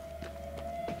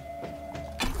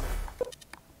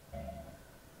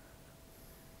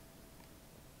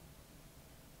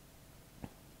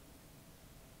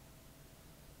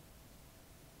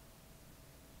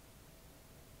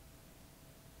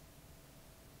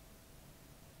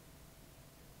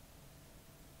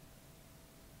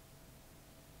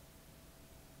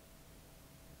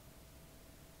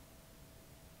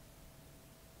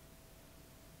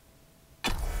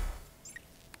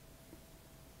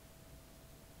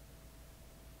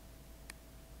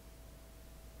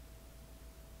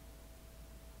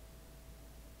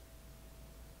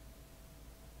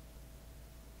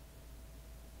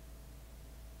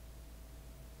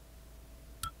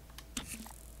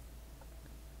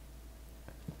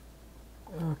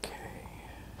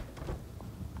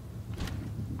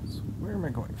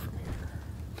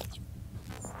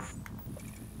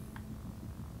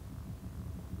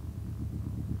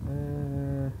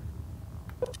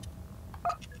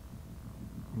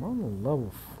 I'm on the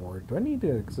level 4. Do I need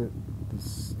to exit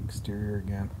this exterior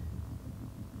again?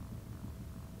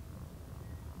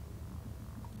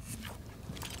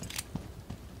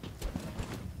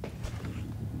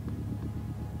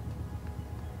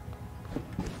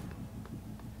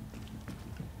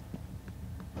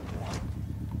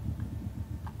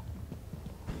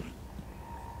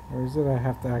 Or is it I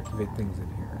have to activate things in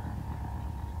here?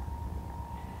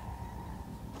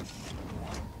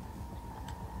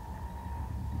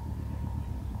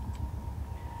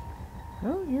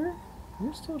 No, you're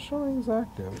still showing as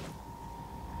active.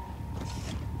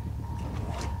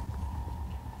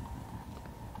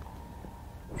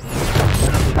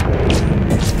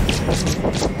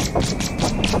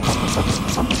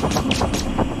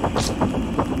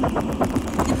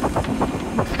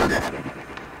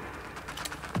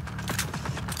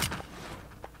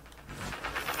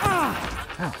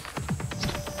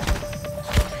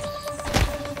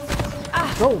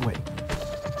 Go away.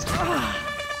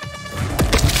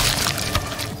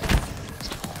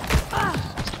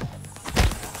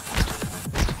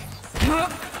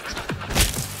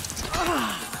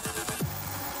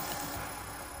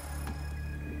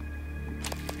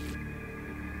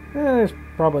 There's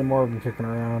probably more of them kicking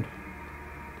around.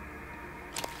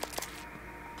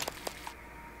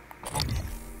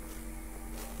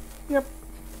 Yep.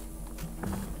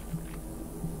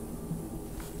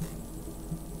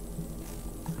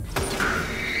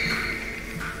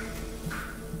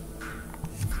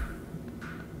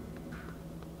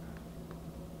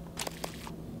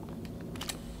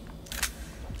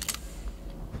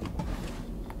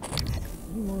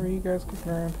 Any more of you guys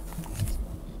kicking around?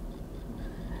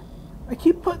 I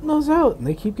keep putting those out and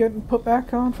they keep getting put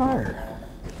back on fire.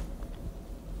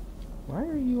 Why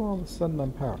are you all of a sudden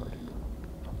unpowered?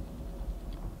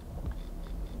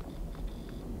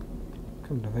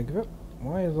 Come to think of it,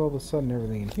 why is all of a sudden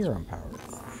everything in here unpowered?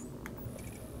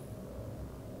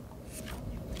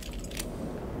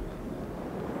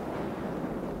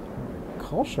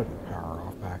 Call shutting power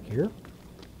off back here.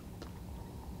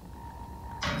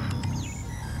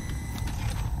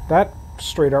 That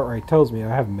straight outright tells me I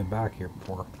haven't been back here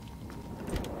before.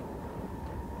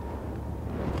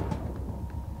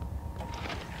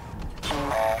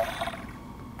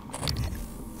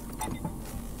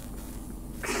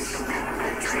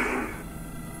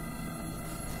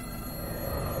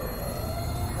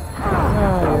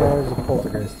 Yeah, there's a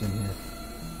poltergeist in here.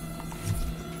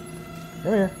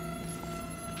 Come here.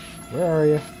 Where are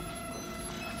you?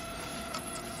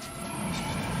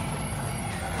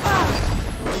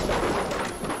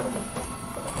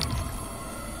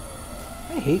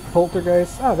 I hate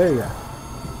poltergeists. Ah, there you are.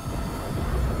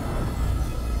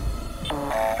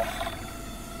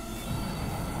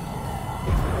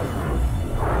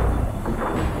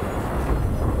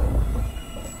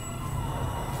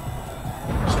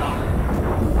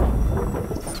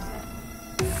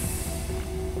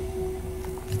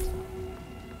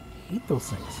 I hate those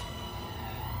things.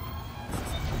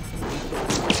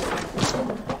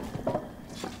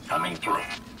 Coming through.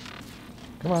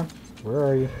 Come on, where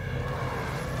are you?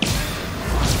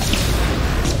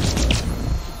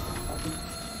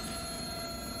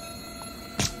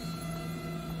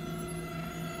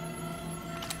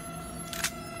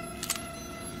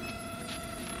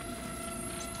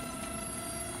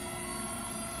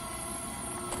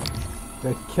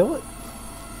 Did I kill it?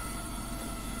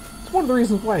 It's one of the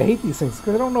reasons why I hate these things,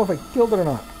 because I don't know if I killed it or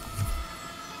not.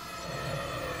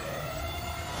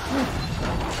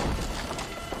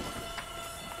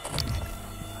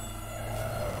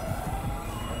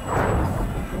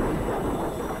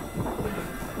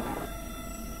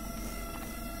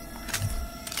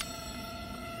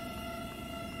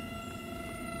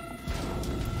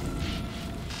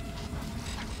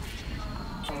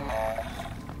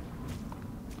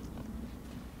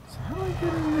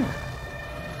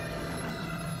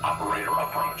 Operator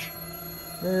approach.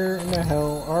 Where in the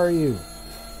hell are you?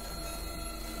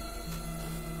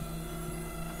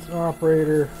 It's an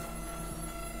operator.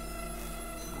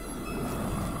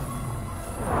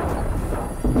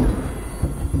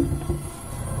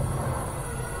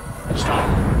 Stop.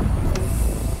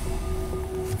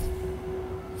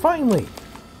 Finally!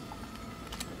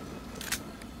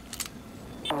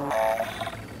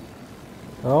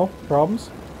 Oh, problems?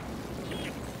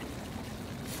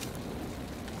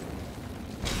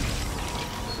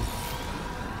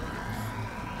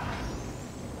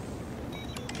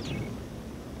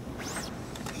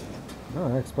 Oh,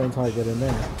 that explains how I get in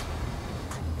there.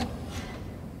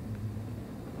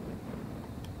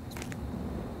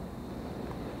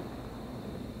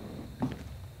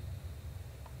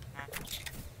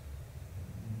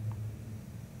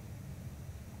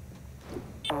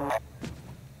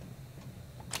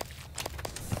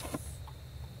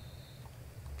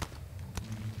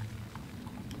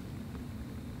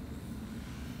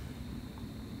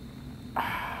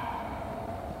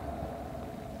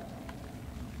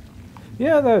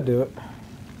 Yeah, that'll do it.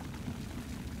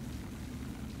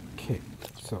 Okay,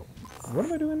 so what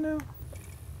am I doing now?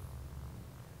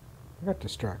 I got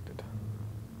distracted.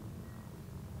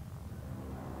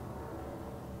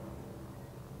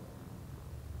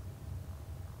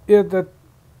 Yeah,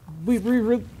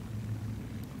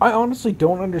 I honestly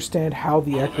don't understand how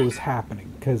the echo is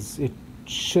happening, because it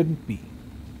shouldn't be.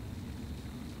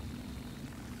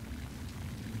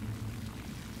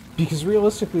 Because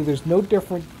realistically, there's no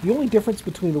different. The only difference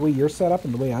between the way you're set up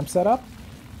and the way I'm set up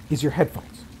is your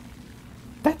headphones.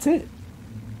 That's it.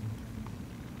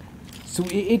 So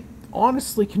it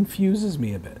honestly confuses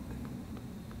me a bit.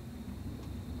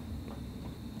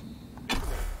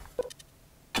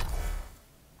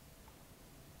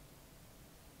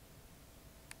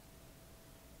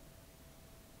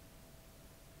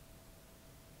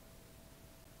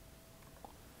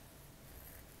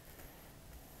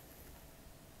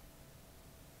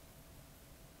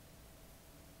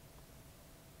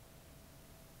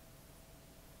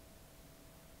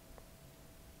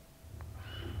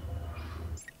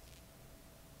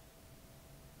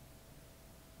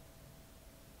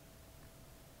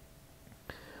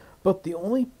 But the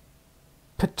only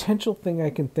potential thing I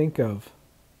can think of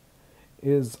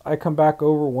is I come back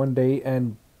over one day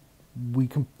and we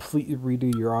completely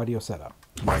redo your audio setup.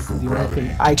 That's the only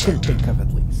thing I can think of,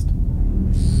 at least.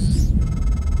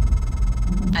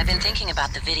 I've been thinking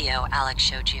about the video Alex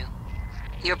showed you.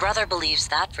 Your brother believes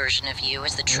that version of you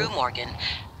is the true Morgan.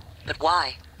 But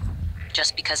why?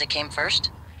 Just because it came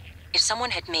first? If someone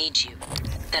had made you,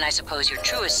 then I suppose your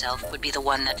truest self would be the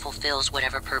one that fulfills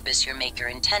whatever purpose your maker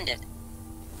intended.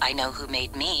 I know who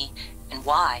made me, and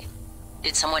why.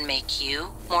 Did someone make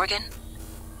you, Morgan?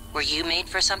 Were you made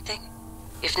for something?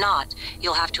 If not,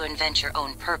 you'll have to invent your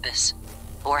own purpose.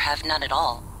 Or have none at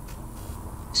all.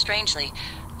 Strangely,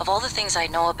 of all the things I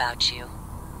know about you,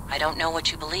 I don't know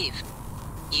what you believe.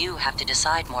 You have to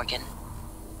decide, Morgan.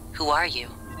 Who are you?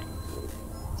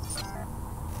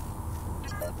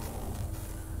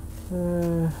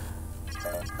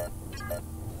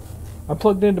 I'm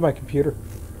plugged into my computer.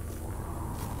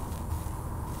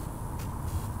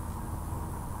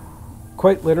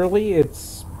 Quite literally,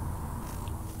 it's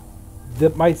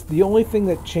the only thing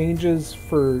that changes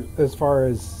for as far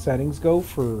as settings go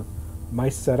for my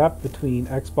setup between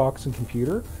Xbox and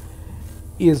computer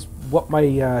is what my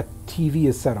TV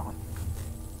is set on.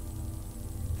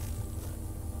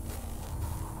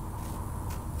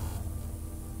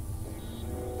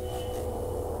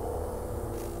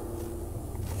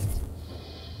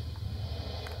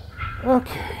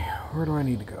 Okay, where do I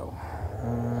need to go?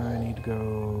 I need to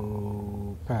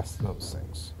go past those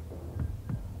things.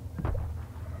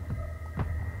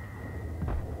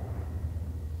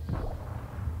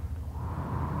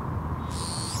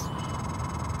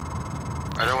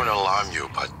 I don't want to alarm you,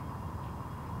 but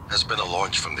there's been a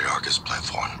launch from the Argus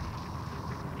platform.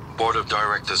 Board of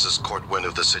Directors has caught wind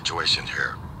of the situation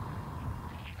here.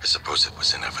 I suppose it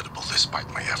was inevitable despite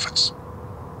my efforts.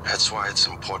 That's why it's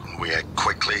important we act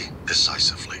quickly,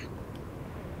 decisively.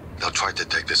 They'll try to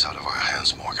take this out of our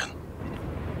hands, Morgan.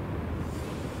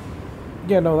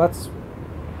 Yeah, no, that's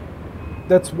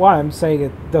why I'm saying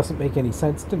it doesn't make any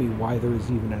sense to me why there is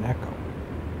even an echo.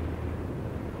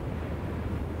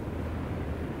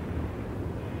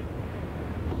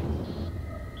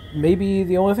 Maybe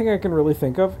the only thing I can really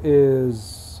think of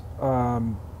is I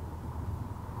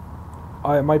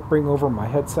might bring over my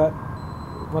headset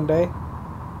one day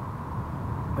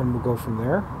and we'll go from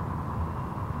there.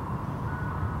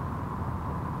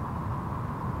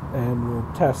 And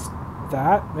we'll test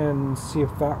that and see if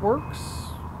that works.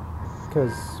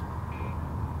 Because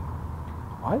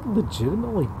I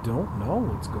legitimately don't know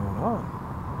what's going on.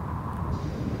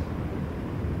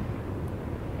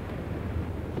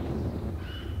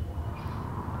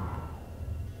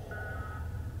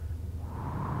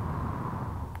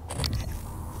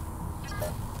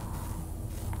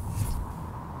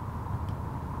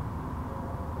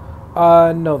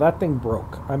 No, that thing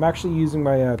broke. I'm actually using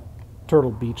my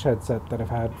Turtle Beach headset that I've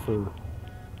had for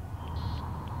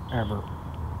ever.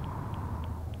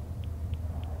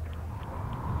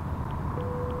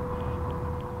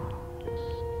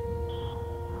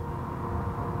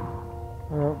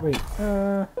 Wait,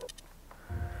 I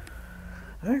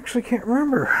actually can't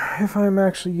remember if I'm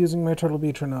actually using my Turtle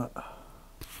Beach or not.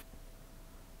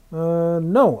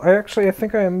 No, I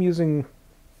think I am using...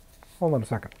 Hold on a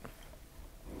second.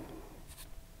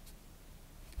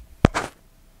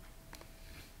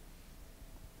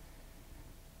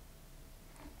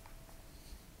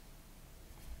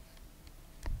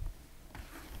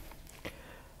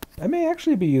 I may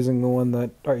actually be using the one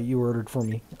that you ordered for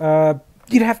me.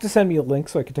 You'd have to send me a link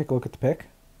so I could take a look at the pic.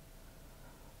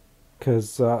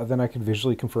 Because then I can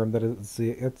visually confirm that it's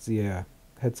the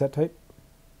headset type.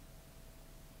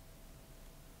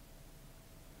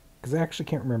 Because I actually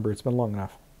can't remember. It's been long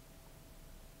enough.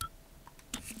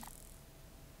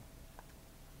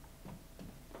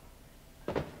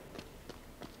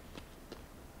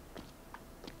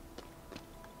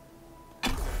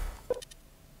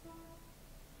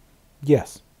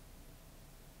 Yes.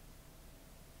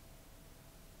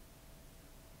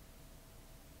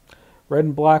 Red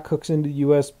and black hooks into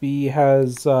USB,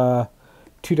 has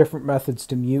two different methods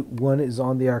to mute. One is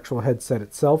on the actual headset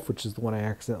itself, which is the one I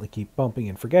accidentally keep bumping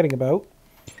and forgetting about.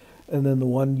 And then the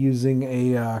one using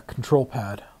a control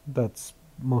pad that's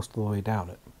most of the way down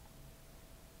it.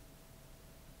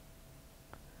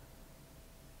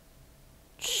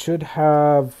 Should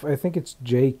have, I think it's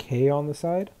JK on the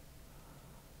side.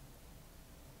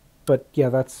 But yeah,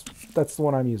 that's the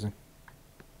one I'm using.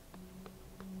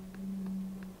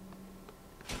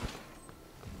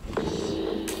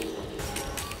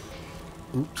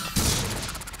 Oops.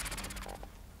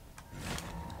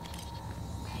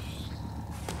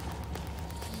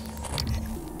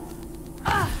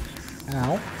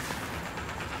 Ow.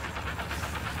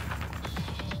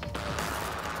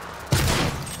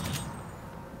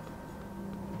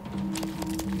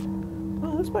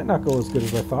 Well, this might not go as good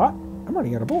as I thought. I'm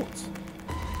running out of bullets.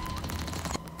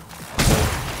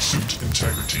 Suit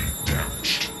integrity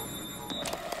damaged.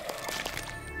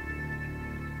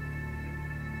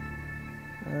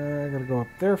 I gotta go up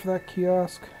there for that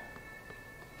kiosk.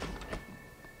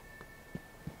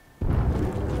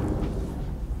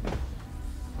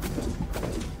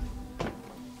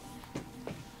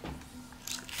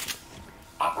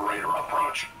 Operator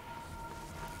approach.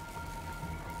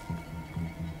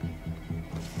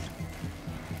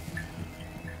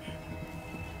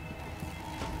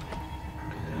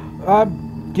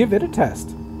 Give it a test.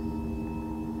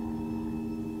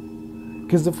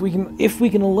 Because if we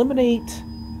can eliminate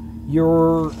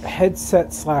your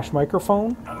headset /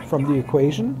 microphone from the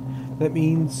equation, that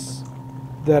means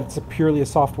that it's purely a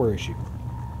software issue.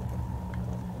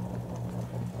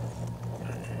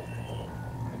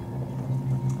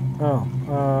 Oh,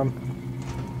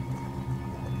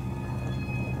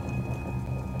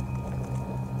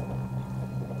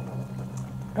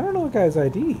 I don't know the guy's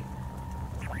ID.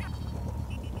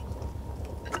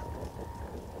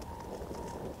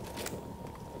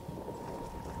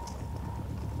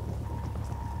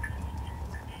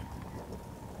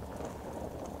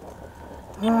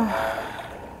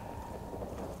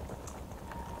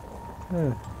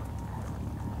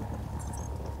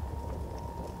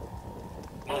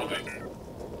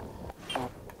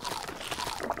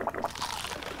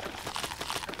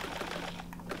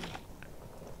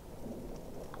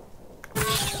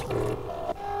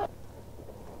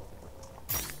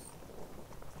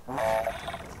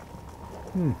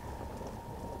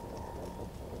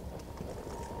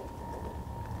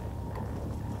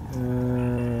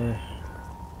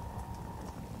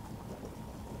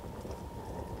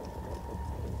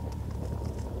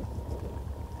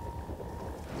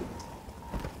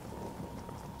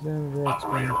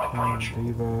 Operator approach.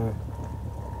 Diva.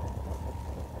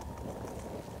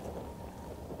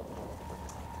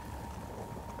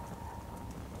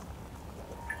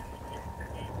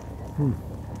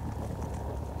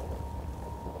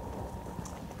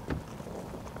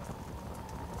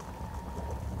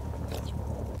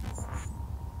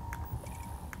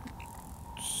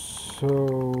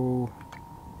 So,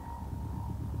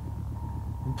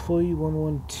 employee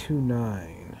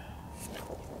 1129.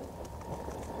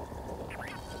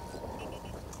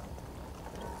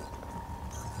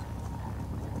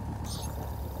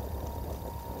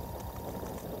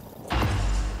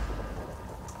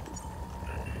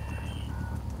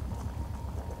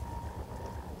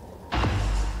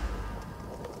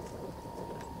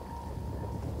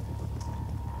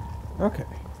 Okay.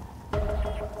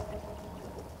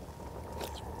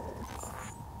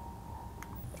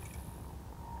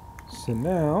 So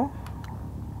now,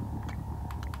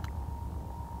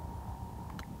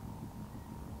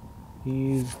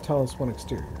 he's tell us one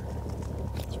exterior.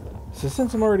 So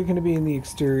since I'm already going to be in the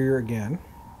exterior again,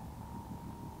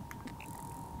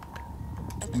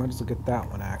 might as well get that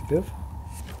one active.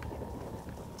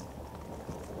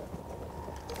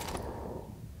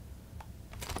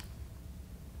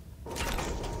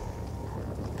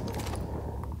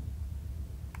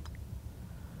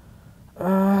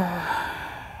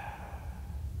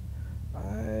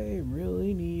 I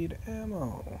really need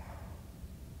ammo.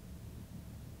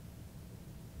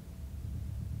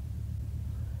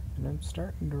 And I'm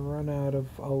starting to run out of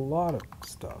a lot of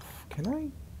stuff. Can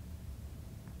I?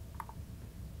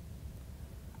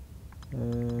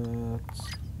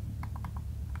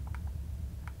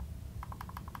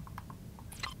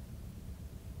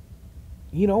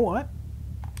 You know what?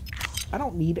 I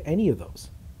don't need any of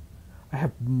those. I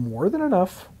have more than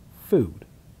enough food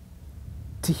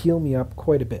to heal me up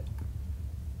quite a bit.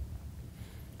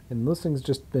 And those things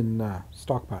just been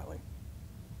stockpiling.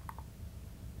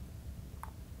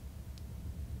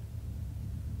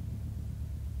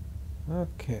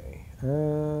 Okay.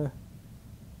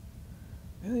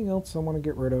 Anything else I want to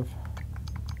get rid of?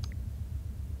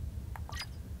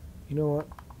 You know what?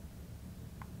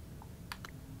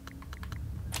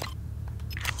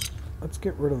 Let's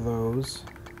get rid of those.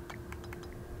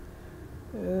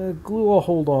 Glue I'll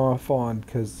hold off on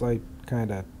because I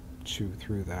kind of chew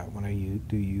through that when I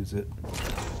do use it.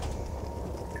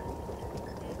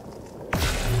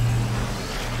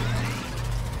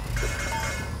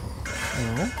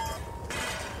 No.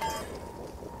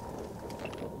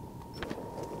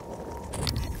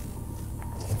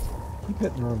 Keep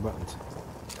hitting the wrong buttons.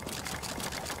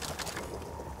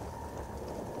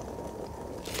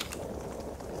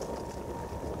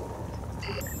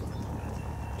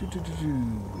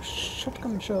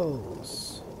 Shotgun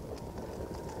shells.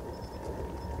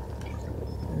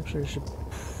 Actually, I should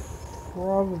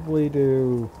probably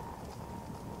do...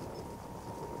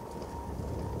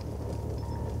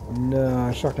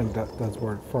 No, shotgun does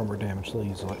far more damage, so I'll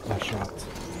use less shots.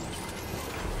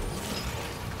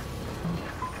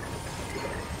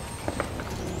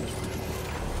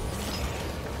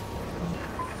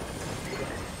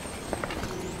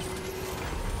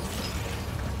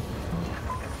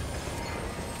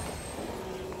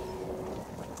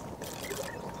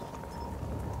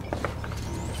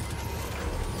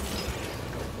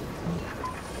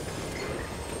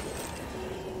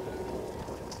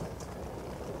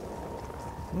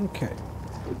 Okay.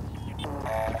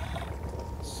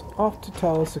 So off to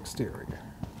Talos Exterior.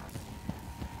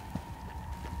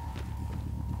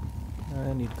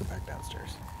 I need to go back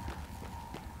downstairs.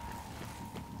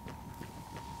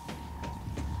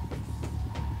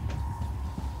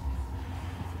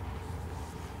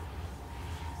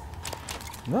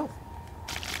 No.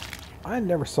 I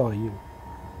never saw you.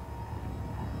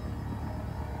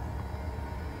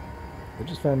 I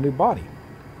just found a new body.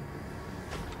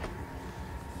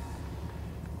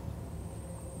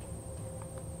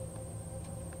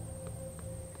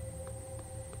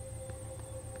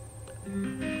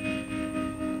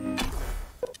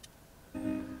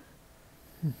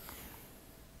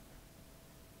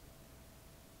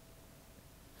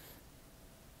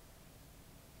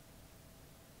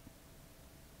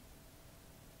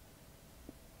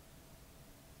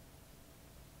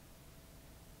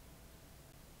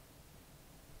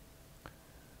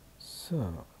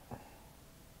 So,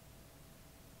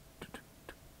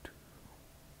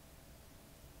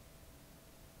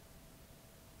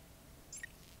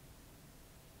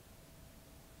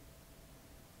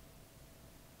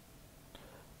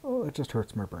 oh, it just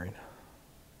hurts my brain.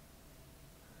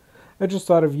 I just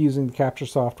thought of using the capture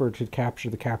software to capture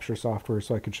the capture software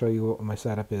so I could show you what my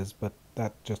setup is, but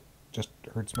that just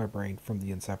hurts my brain from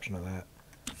the inception of that.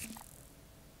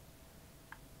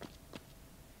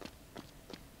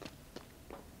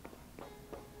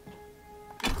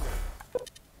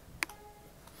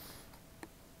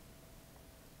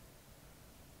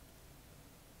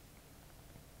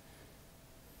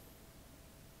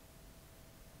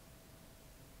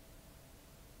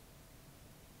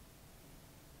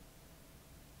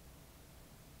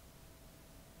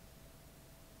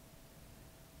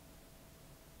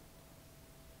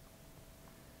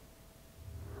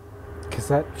 Because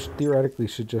that theoretically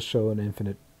should just show an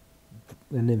infinite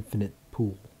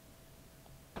pool.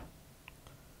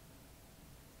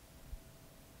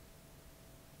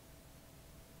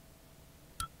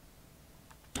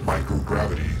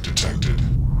 Microgravity detected.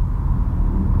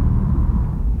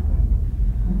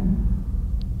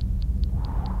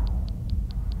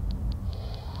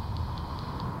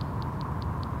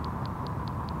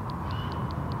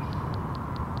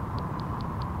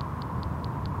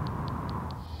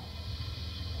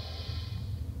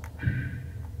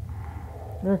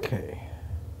 Okay.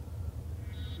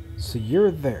 So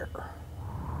you're there.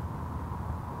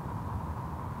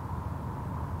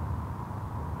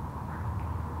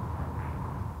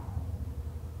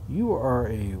 You are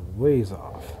a ways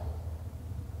off.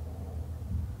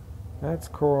 That's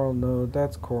coral node,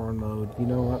 that's coral node. You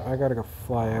know what? I gotta go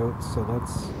fly out, so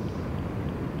let's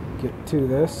get to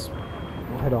this.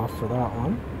 We'll head off for that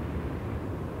one.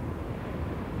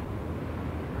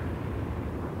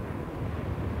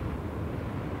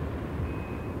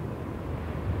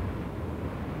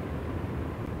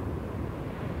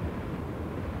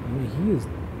 he is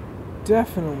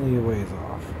definitely a ways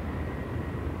off.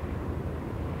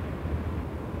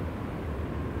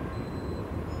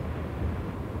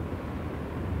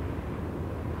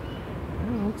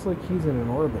 Well, looks like he's in an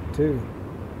orbit too.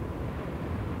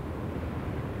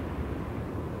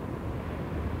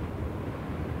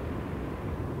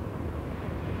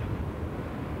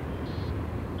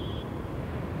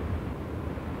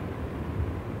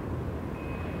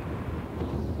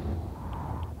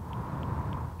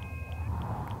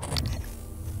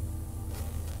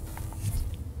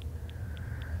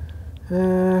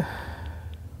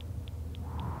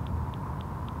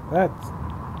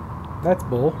 That's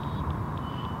bull.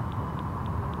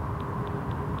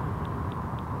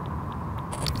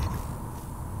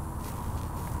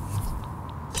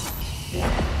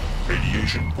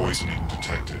 Radiation poisoning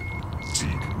detected.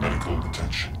 Seek medical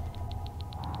attention.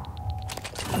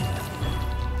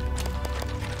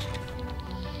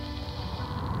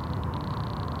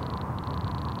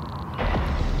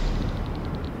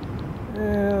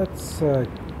 Let's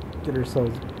get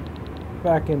ourselves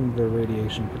back into the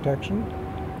radiation protection,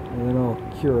 and then I'll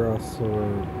cure us or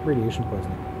radiation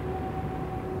poisoning.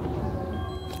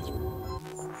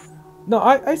 No,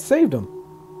 I saved him,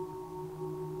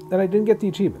 and I didn't get the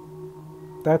achievement.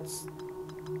 That's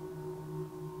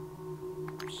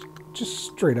just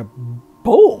straight up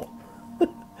bull.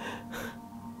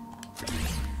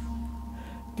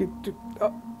 I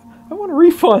want a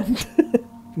refund.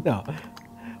 No.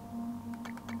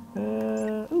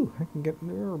 Ooh, I can get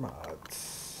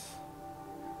neuromods.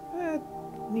 I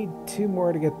need 2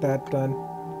 more to get that done.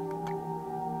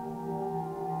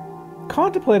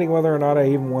 Contemplating whether or not I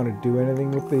even want to do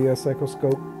anything with the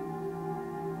Psychoscope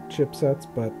chipsets,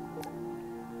 but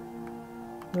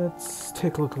let's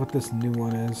take a look at what this new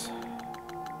one is.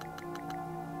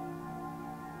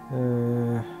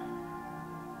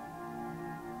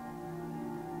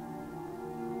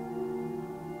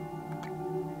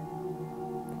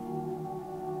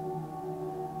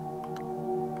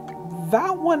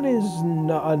 That one is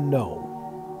a no.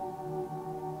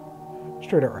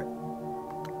 Straight out right.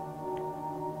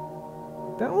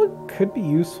 That one could be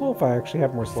useful if I actually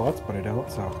have more slots, but I don't,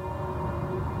 so.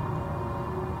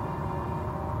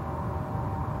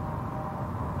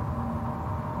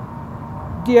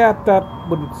 Yeah, that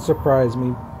wouldn't surprise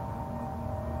me.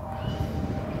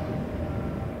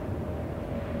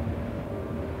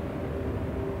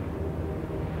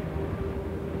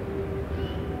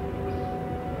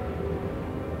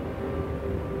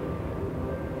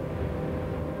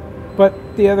 But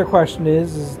the other question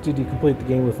is did you complete the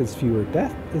game with as few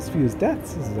deaths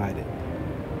as I did?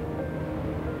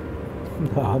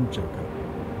 No, I'm joking.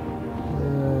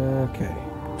 Okay.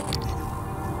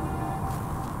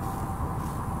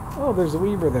 Oh, there's a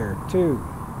Weaver there, too.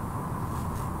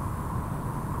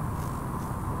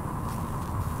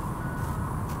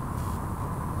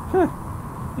 Huh.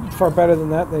 You did far better than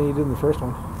that than you did in the first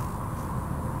one.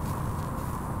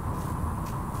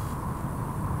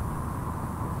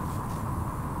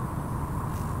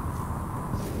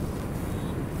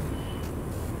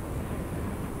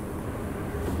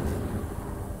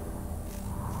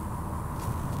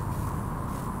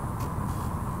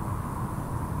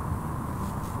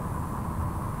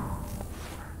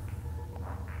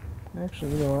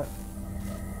 Actually, you know what?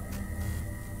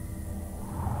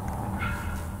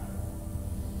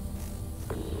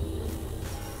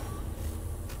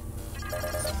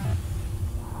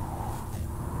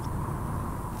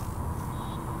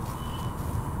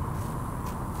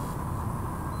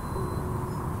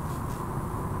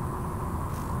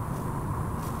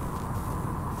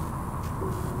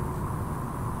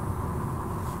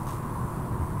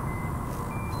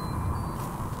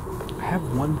 I have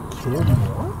 1 kill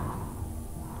more?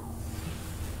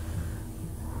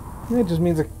 That just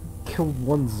means I killed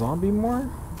 1 zombie more?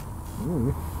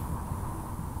 Ooh.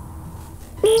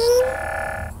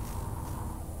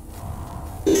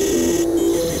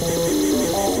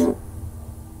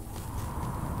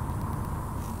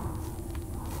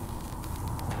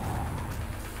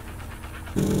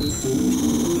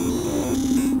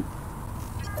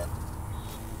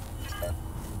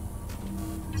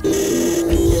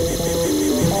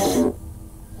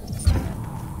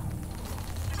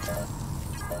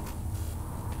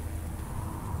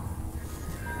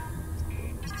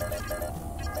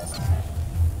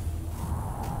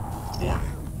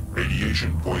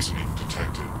 Radiation poisoning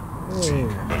detected. Seek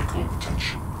medical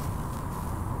attention.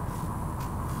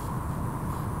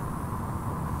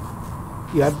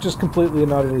 Yeah, I'm just completely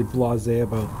and utterly blasé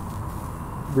about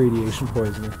radiation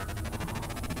poisoning.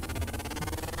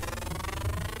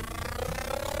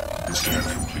 Scan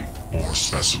complete. More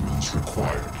specimens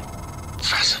required.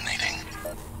 fascinating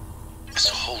is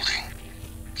holding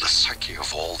the psyche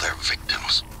of all their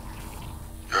victims.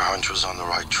 Your hunch was on the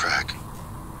right track.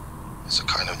 It's a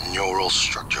kind of neural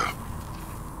structure.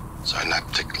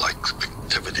 Synaptic-like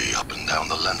activity up and down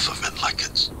the length of it, like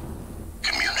it's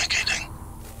communicating.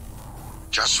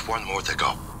 Just one more to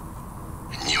go.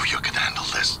 I knew you could handle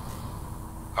this.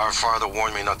 Our father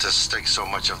warned me not to stake so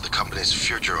much of the company's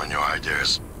future on your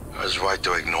ideas. I was right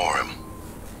to ignore him.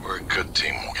 We're a good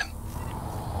team, Morgan.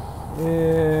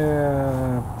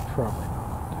 Yeah, probably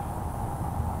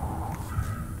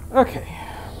not. Okay,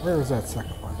 where was that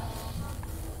second one?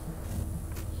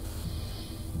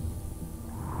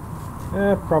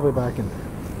 Probably back in there.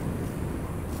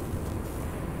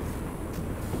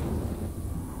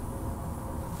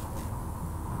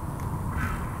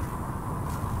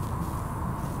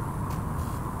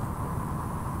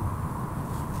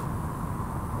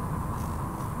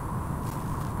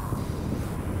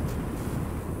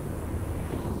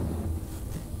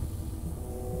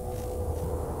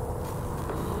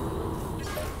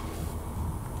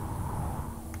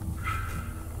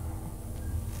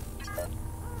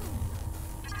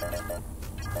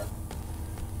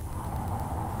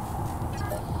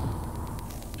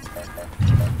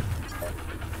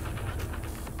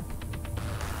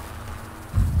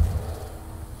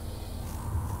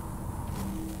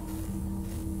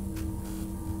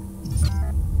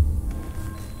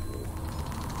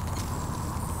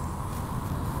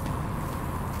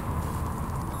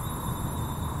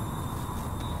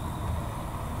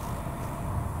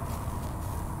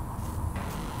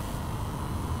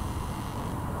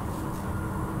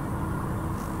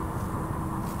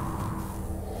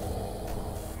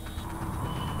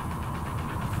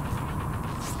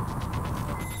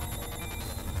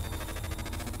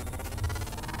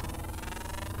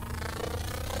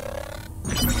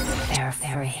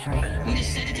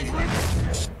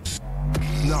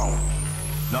 No.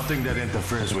 Nothing that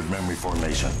interferes with memory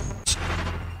formation.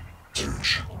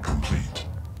 Search complete.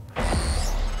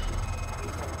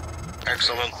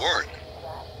 Excellent work.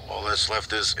 All that's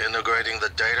left is integrating the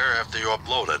data after you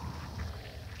upload it.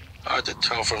 Hard to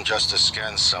tell from just a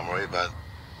scan summary, but...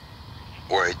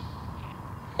 Wait.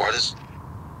 What is...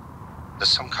 There's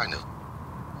some kind of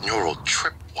neural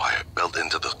tripwire built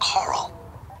into the coral.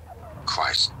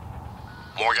 Christ.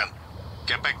 Morgan,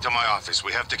 get back to my office.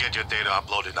 We have to get your data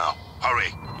uploaded now.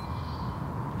 Hurry.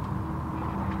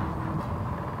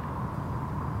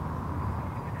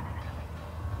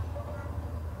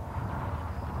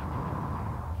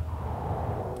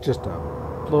 Just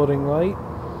a floating light.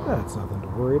 That's nothing to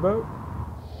worry about.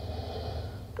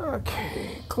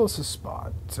 Okay, closest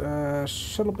spot.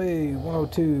 Shuttle Bay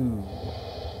 102.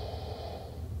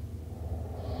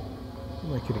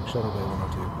 Am I kidding? Shuttle Bay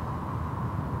 102.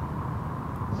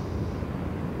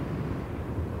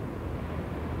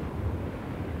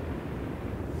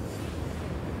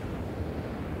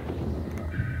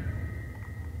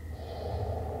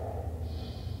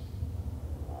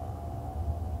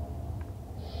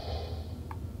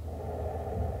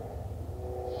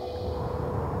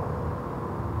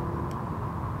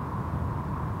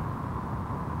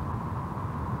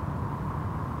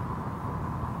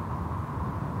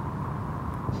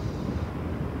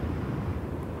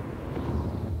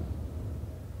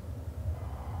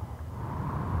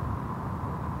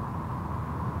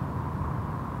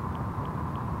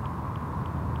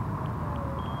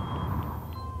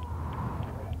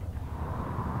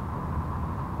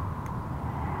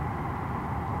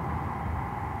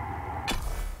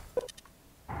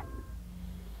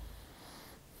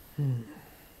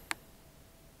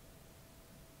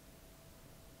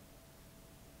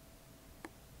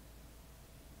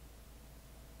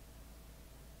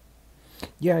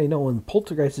 Yeah, I know, and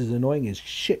Poltergeist is annoying as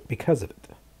shit because of it.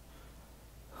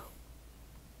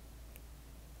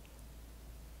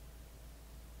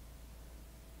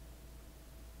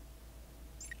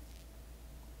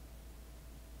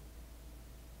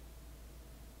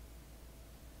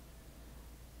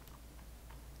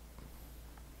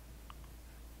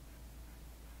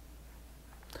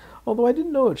 Although I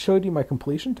didn't know it showed you my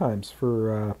completion times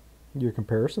for your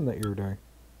comparison that you were doing.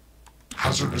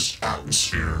 Hazardous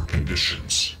atmosphere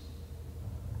conditions.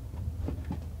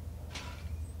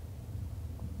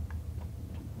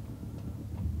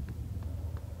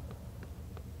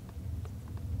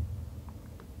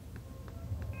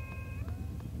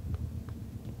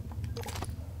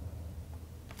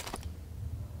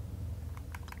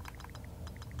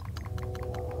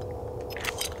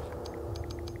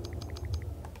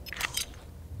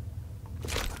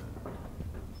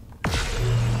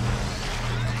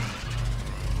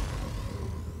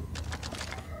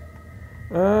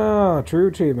 Ah, true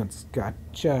achievements.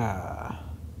 Gotcha.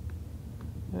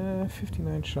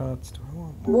 59 shots. Do I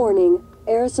want more? Warning,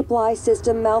 air supply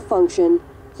system malfunction.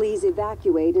 Please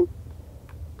evacuate and...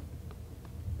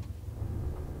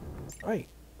 Right.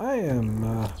 I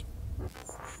am,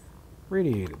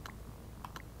 radiated.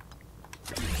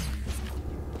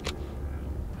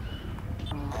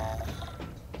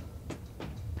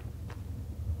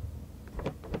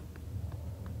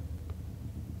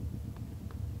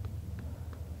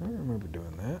 I don't remember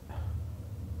doing that.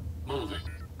 Moving.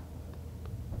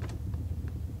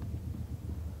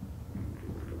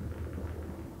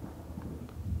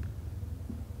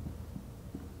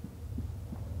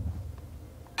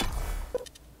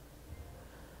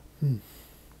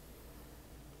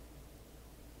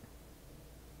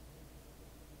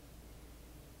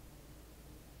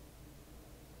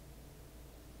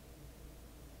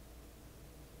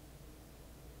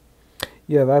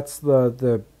 Yeah, that's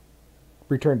the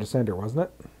Return to Sender, wasn't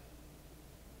it?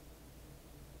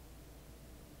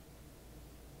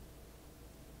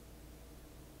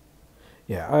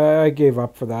 Yeah, I gave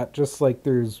up for that. Just like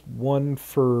there's one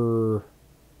for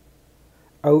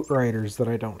Outriders that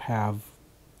I don't have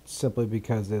simply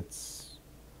because it's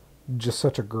just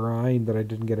such a grind that I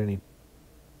didn't get any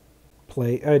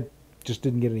play. I just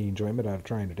didn't get any enjoyment out of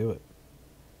trying to do it.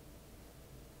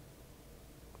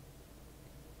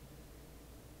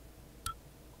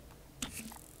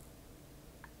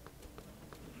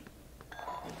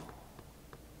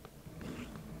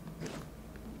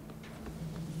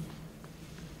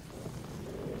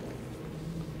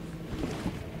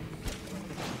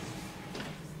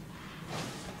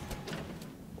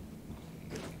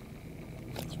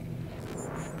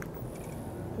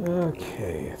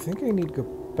 Okay, I think I need to go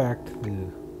back to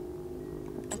the...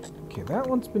 Okay, that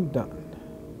one's been done.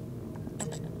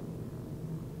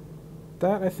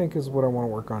 That, I think, is what I want to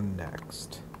work on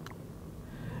next.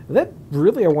 That,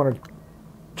 really, I want to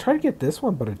try to get this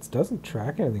one, but it doesn't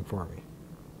track anything for me.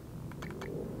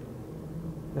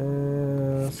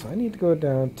 So I need to go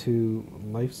down to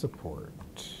life support.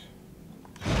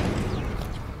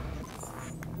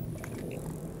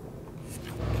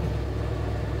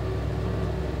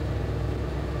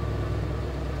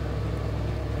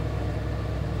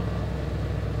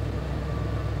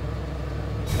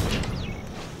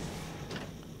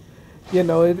 You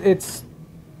know, it's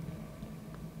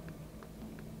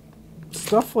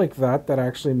stuff like that that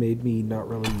actually made me not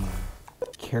really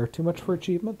care too much for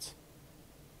achievements.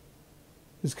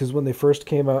 Is because when they first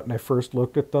came out and I first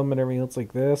looked at them and everything else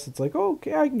like this, it's like, oh,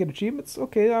 okay, I can get achievements.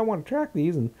 Okay, I want to track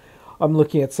these. And I'm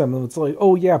looking at some of them. It's like,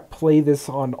 oh, yeah, play this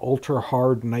on ultra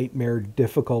hard nightmare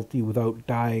difficulty without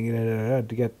dying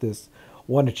to get this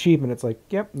one achievement. It's like,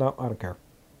 yep, no, I don't care.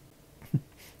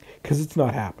 Because it's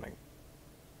not happening.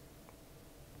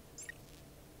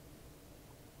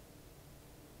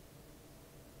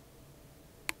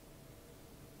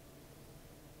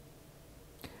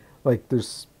 Like,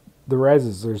 there's the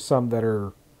reses, there's some that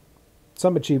are,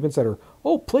 some achievements that are,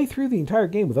 oh, play through the entire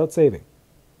game without saving.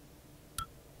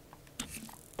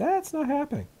 That's not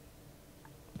happening.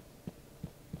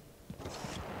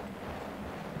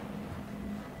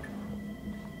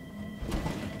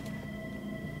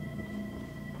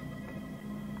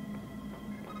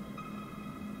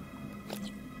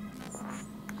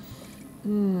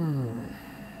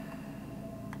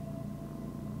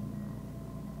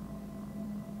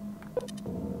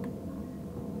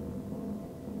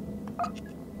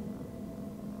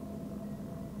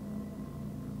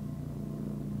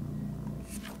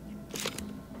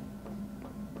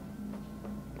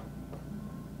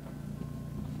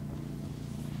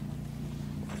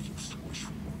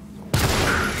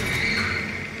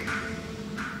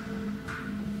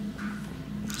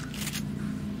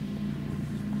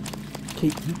 Okay,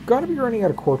 you've got to be running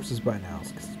out of corpses by now,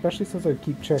 especially since I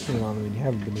keep checking on them and you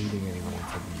haven't been eating anyone else.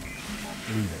 I've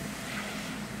been leaving.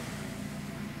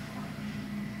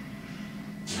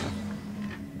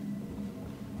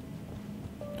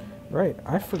 Right,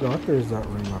 I forgot there's that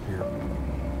room up here.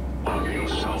 Logging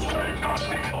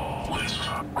self-diagnostic. List.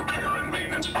 Repair and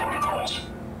maintenance protocols.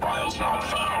 Files not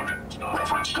found.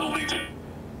 Reference deleted.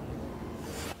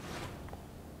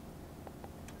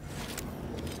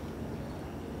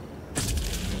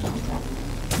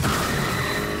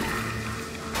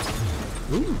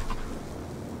 Ooh.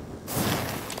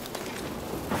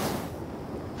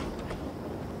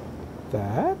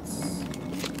 That's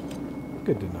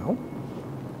good to know.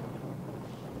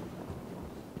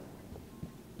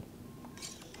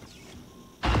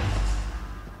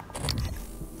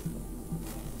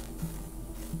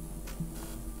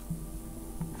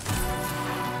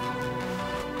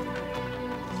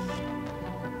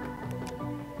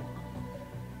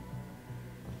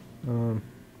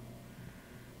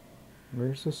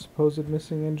 Where's the supposed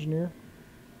missing engineer?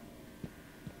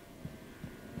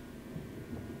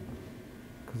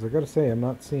 Because I gotta say, I'm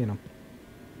not seeing him.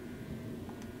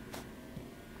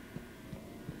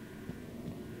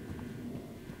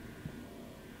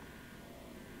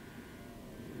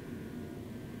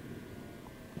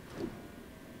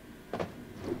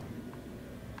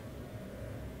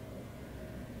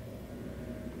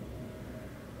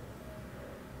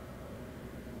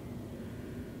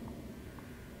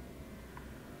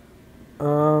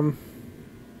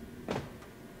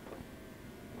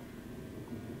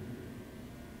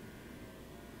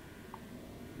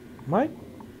 Am I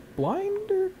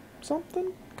blind or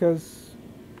something? Because...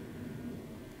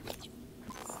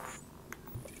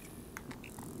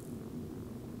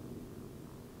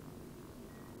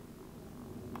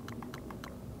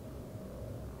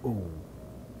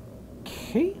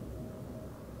 Okay.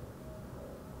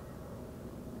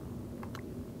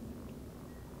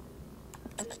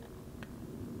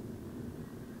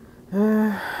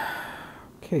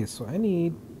 Okay, so I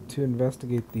need to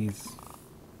investigate these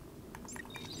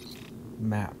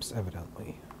maps,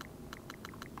 evidently.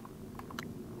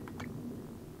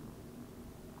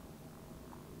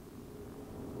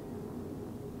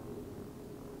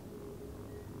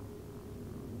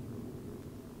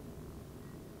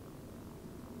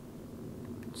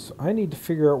 So I need to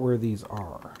figure out where these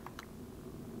are.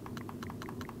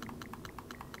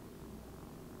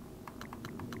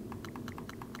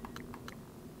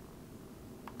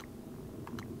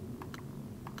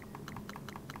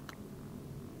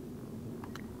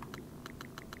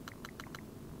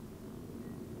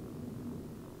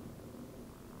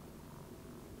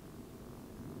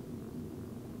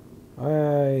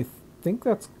 I think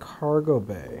that's Cargo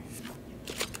Bay.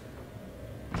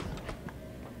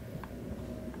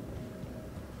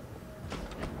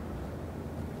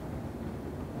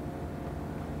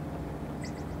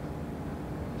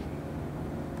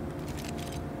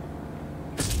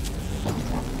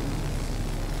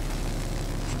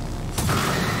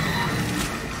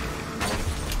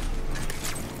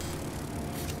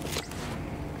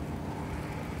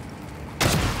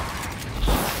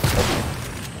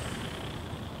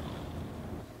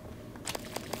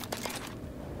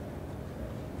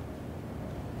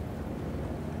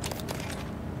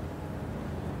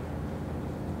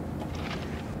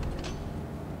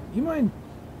 You mind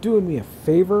doing me a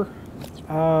favor?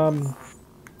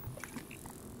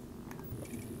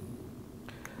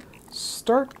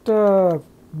 Start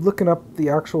looking up the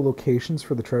actual locations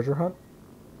for the treasure hunt.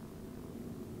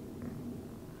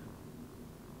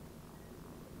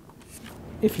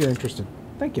 If you're interested.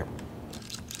 Thank you.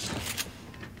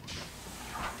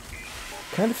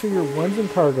 Kind of figure one's in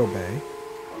Cargo Bay.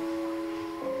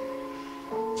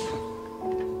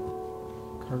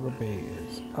 Cargo Bay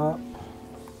is up.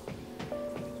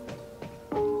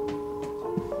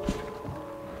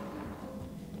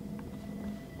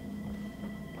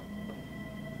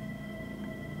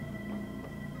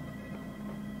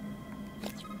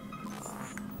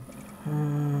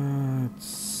 Let's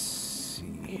see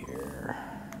here.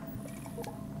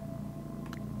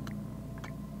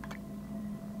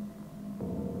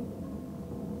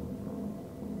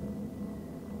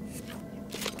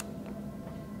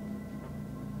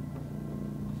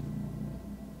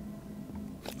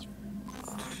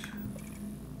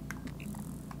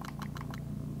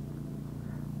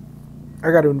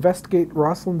 I got to investigate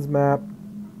Rosalind's map,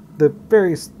 the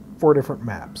various 4 different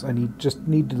maps. I just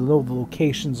need to know the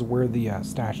locations where the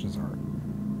stashes are.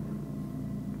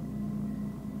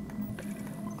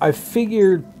 I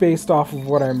figured, based off of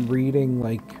what I'm reading,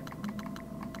 like,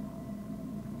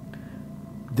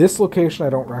 this location I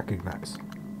don't recognize.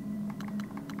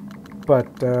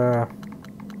 But, come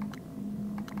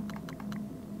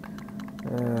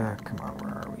on,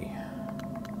 where are we?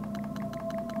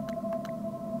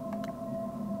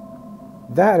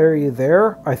 That area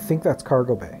there, I think that's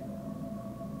Cargo Bay.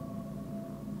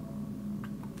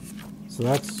 So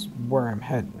that's where I'm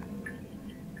heading.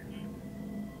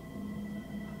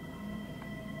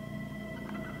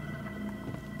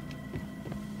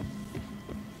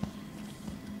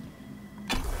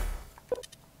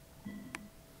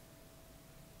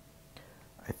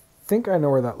 I think I know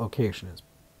where that location is.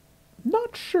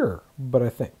 Not sure, but I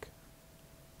think.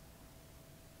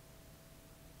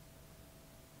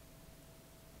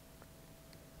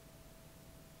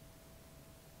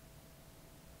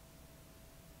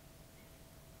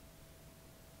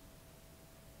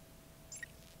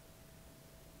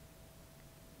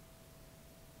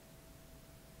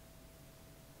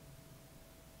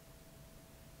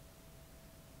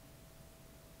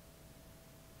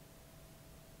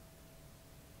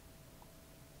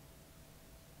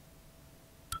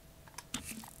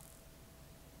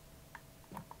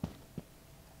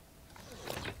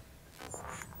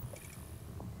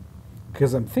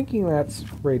 Because I'm thinking that's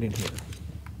right in here.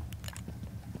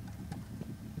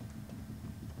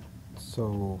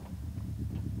 So...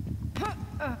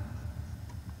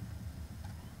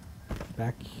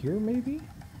 back here, maybe?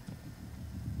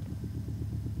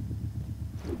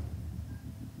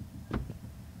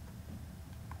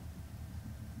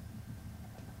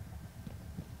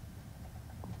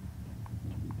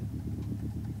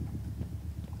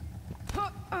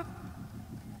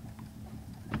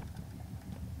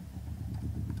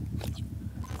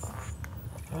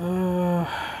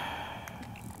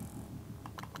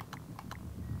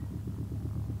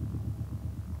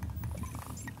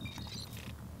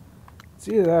 It's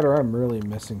either that or I'm really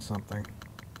missing something.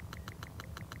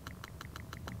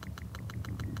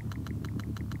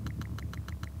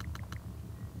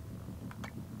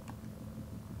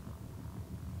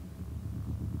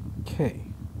 Okay.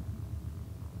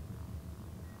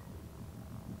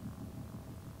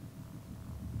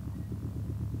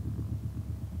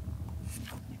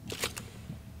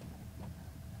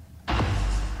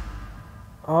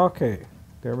 Okay,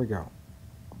 there we go.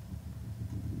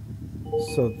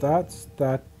 So that's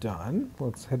that done.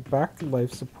 Let's head back to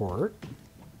life support.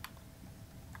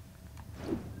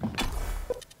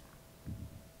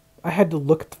 I had to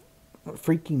look at the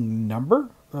freaking number?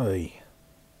 Oy.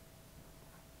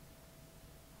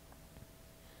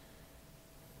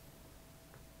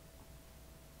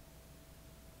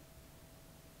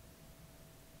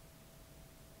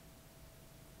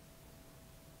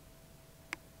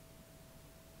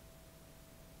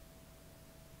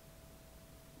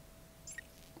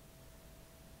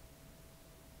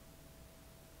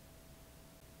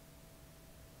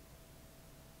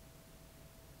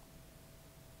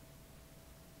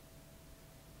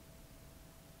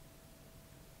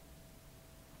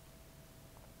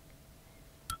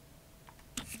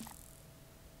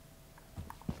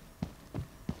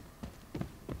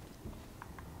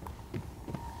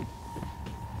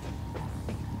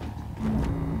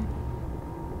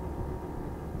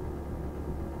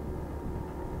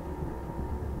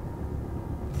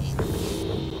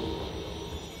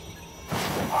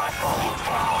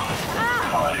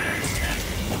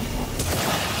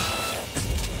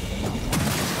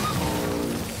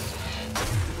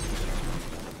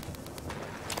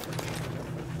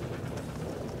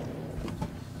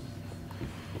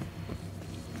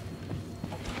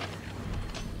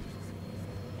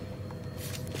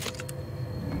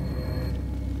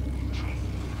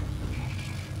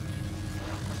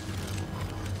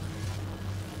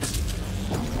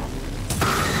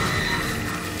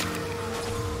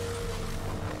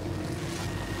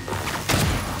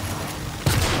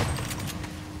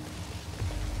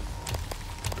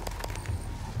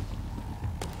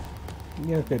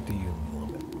 Yeah, I'll get to you in a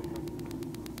little bit.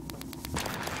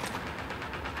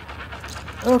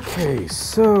 Okay,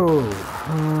 so...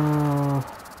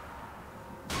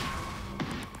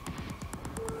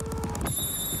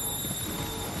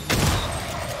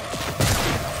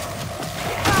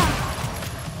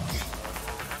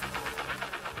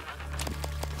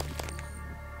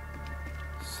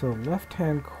 So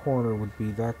left-hand corner would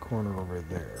be that corner over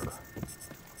there.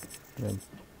 And I'm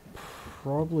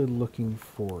probably looking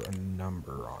for a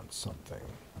number on something.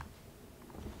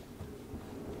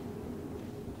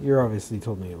 You obviously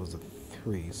told me it was a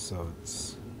 3, so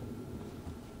it's...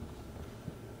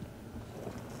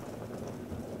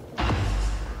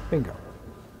 Bingo.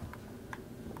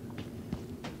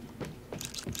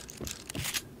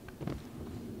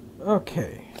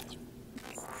 Okay.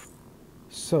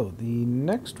 So, the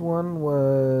next one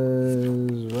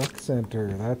was Rec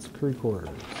Center. That's crew quarters.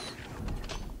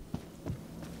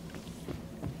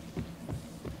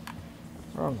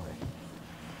 Wrong way.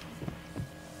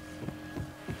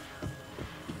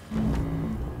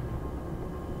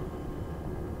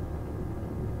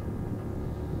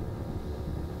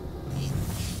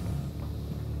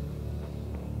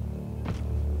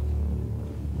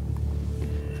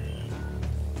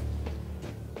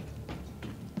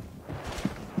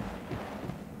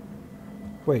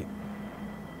 Wait.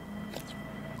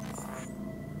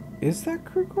 Is that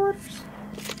crew quarters?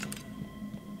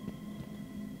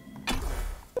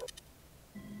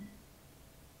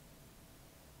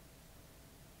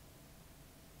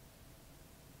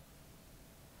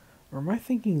 Or am I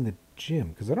thinking the gym?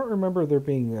 Because I don't remember there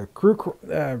being a crew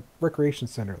recreation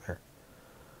center there.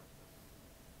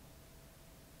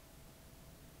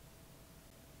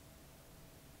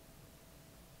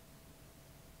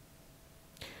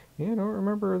 Yeah, I don't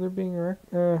remember there being a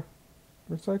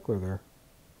recycler there.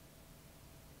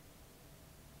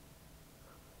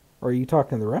 Or are you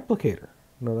talking the replicator?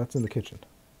 No, that's in the kitchen.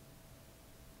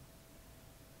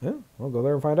 Yeah, I'll go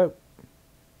there and find out.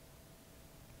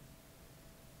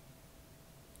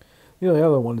 The only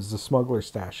other one is the smuggler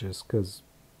stashes, because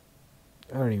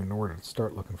I don't even know where to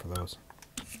start looking for those.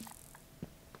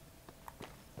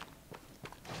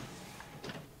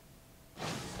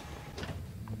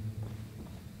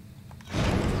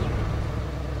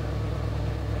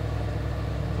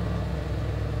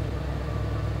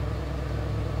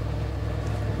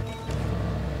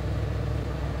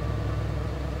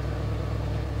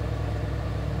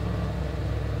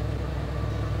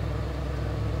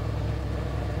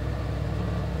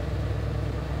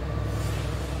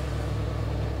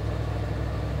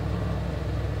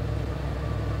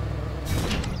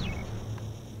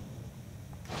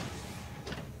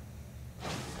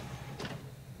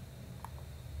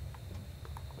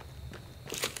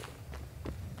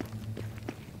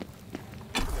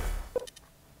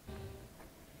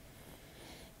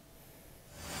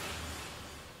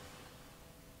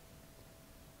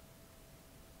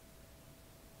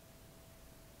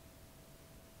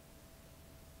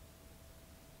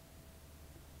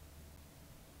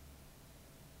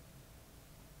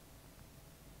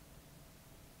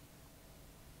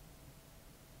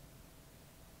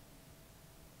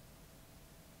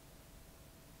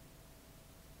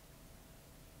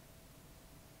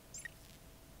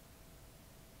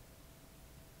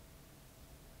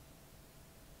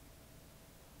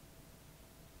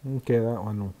 Okay, that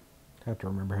one will have to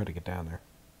remember how to get down there.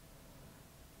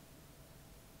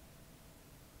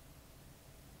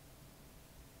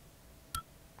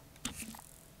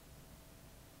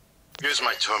 Use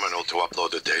my terminal to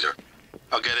upload the data.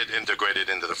 I'll get it integrated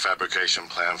into the fabrication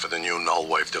plan for the new null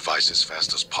wave device as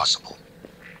fast as possible.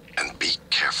 And be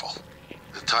careful.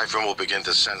 The Typhon will begin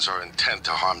to sense our intent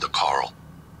to harm the coral.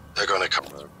 They're gonna come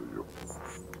after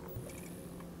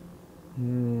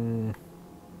you.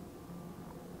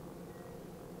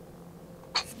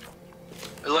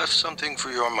 I left something for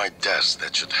you on my desk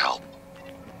that should help.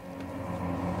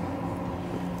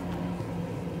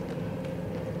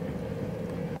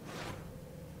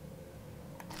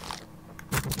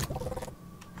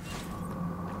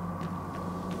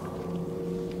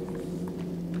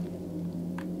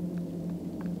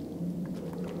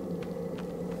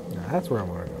 That's where I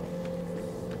want to go.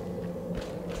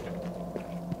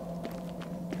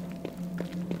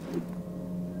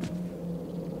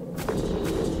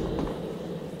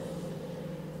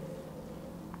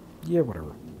 Yeah,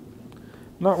 whatever.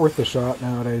 Not worth the shot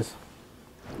nowadays.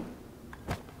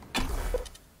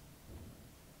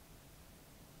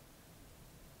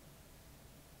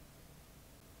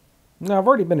 Now, I've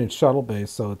already been in shuttle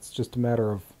base, so it's just a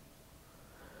matter of...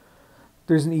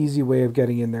 There's an easy way of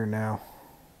getting in there now.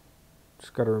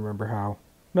 Just gotta remember how.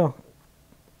 No.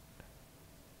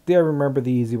 I remember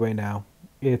the easy way now.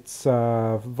 It's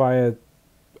via,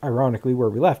 ironically, where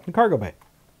we left, in cargo bay.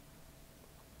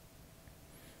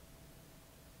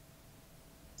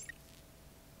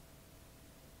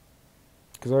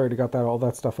 Because I already got all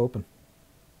that stuff open.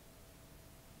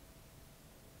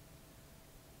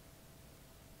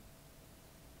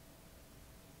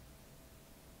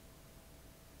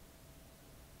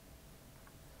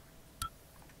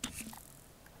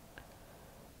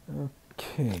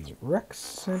 Okay, Rec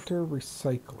Center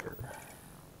Recycler.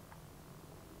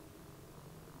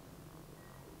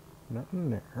 Nothing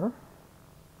there.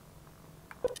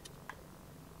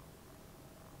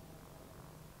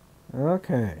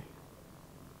 Okay.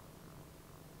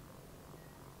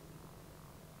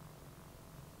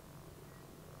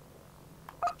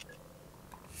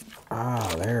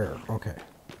 Ah, there. Okay.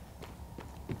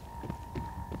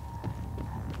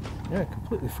 Yeah, I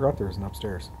completely forgot there was an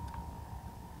upstairs.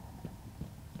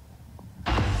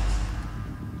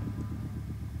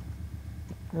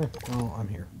 Oh, I'm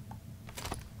here.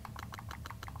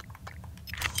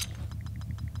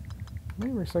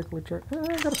 Maybe recycler charge. I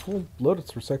got a full load of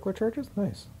recycler charges.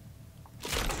 Nice.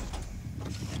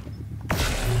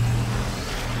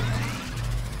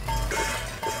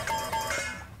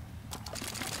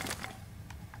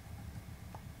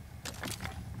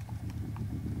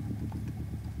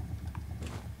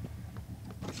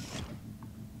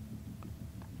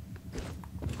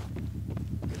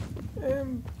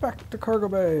 And back to cargo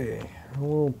bay.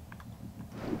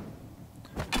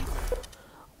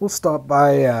 We'll stop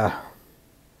by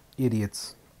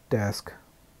Idiot's desk.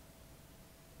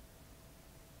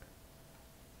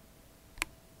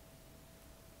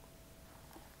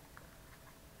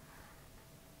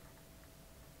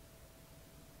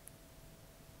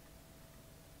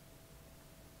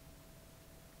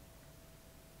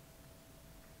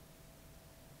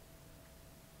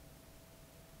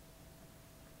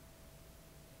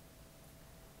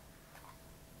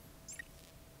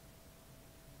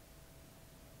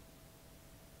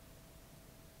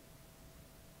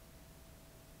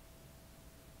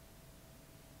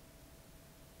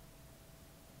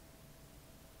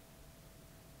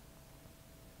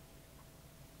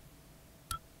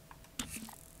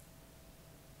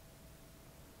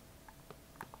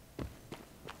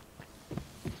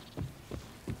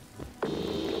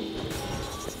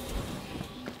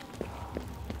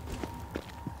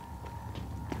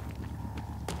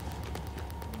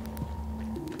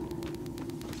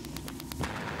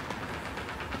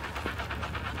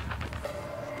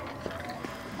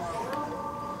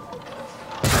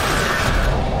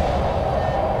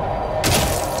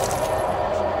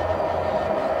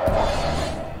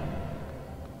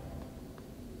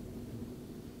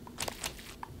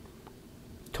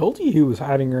 told you he was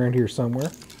hiding around here somewhere.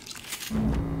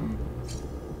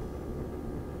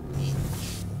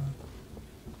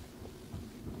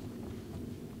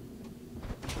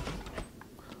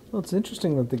 Well, it's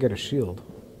interesting that they get a shield.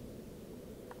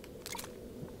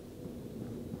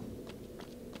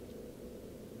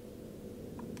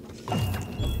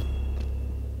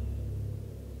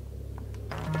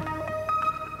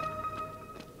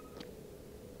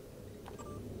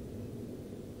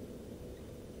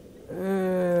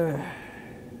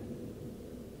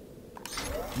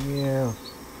 Yeah.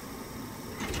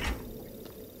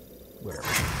 Whatever.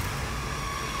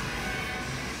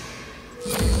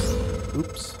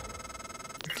 Oops.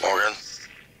 Morgan,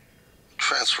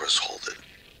 transfers hold it.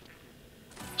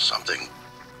 Something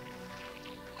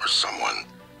or someone.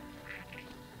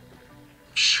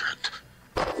 Shit.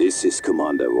 This is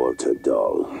Commander Walter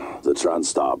Dahl. The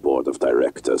TranStar Board of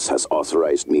Directors has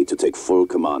authorized me to take full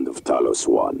command of Talos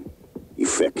 1.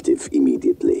 Effective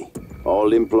immediately.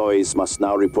 All employees must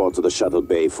now report to the shuttle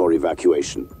bay for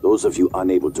evacuation. Those of you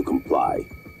unable to comply,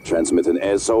 transmit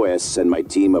an SOS and my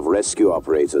team of rescue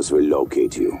operators will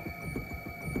locate you.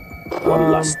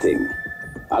 One last thing.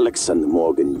 Alex and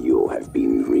Morgan Yu have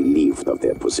been relieved of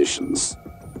their positions.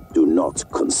 Do not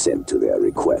consent to their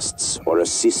requests or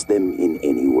assist them in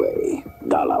any way.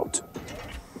 Dahl out.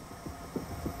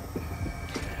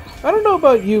 I don't know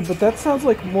about you, but that sounds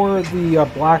like more the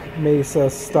Black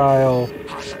Mesa style.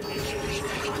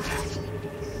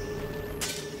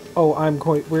 Oh,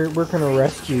 we're gonna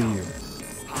rescue you.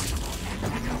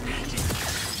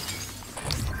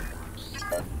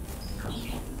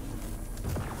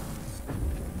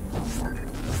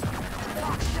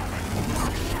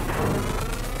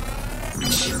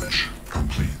 Research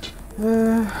complete.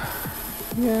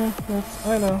 Yeah,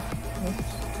 I know.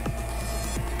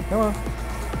 Come on.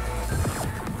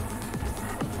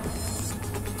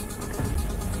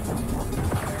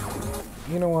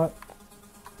 You know what?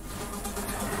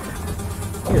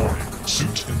 Here.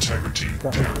 Suit integrity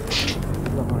damaged.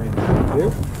 Not what I intend to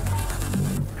do.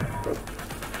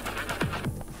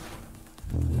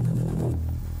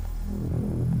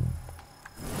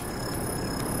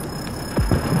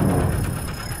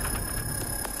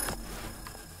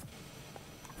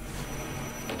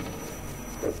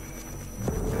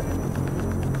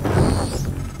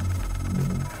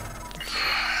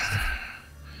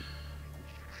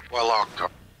 Well locked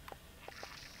up.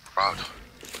 Proud.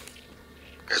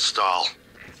 It's Dahl.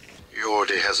 He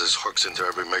already has his hooks into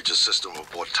every major system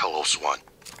aboard Talos 1.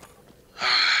 I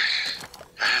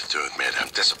have to admit, I'm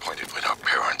disappointed with our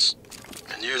parents.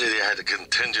 I knew that he had a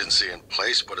contingency in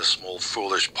place, but a small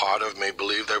foolish part of me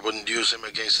believed they wouldn't use him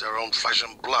against their own flesh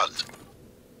and blood.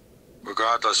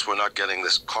 Regardless, we're not getting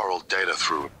this coral data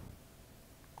through.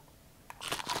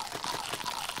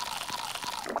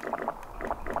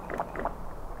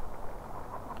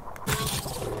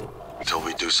 Until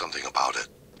we do something about it.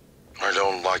 I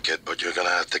don't like it, but you're gonna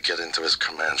have to get into his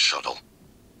command shuttle.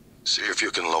 See if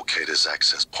you can locate his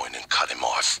access point and cut him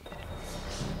off.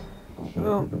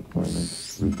 Well.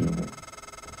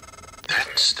 That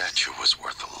statue was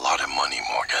worth a lot of money,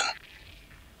 Morgan.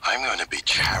 I'm gonna be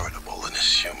charitable and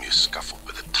assume you scuffled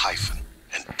with a Typhon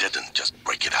and didn't just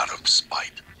break it out of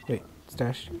spite. Wait,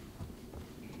 statue?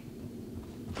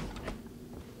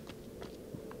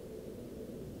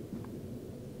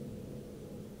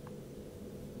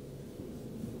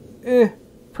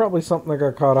 Probably something that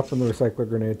got caught up in the recycler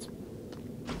grenades.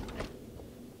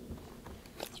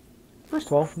 First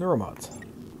of all, neuromods.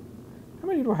 How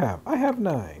many do I have? I have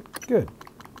 9. Good.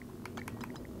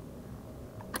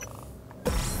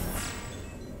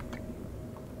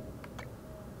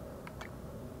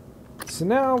 So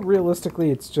now,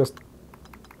 realistically, it's just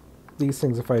these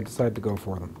things if I decide to go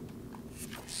for them.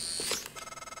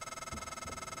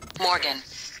 Morgan,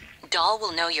 Dahl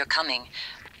will know you're coming.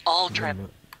 All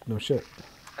No shit.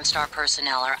 TranStar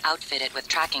personnel are outfitted with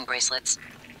tracking bracelets.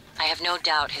 I have no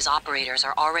doubt his operators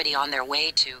are already on their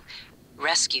way to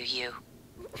rescue you.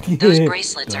 Those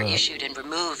bracelets are issued and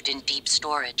removed in deep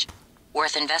storage.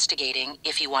 Worth investigating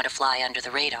if you want to fly under the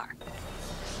radar.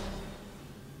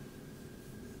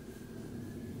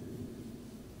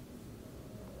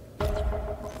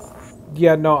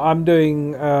 Yeah, no, I'm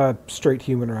doing straight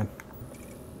human run.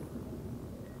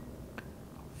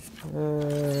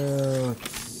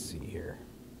 Let's see here.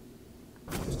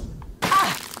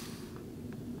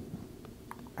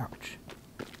 Ouch.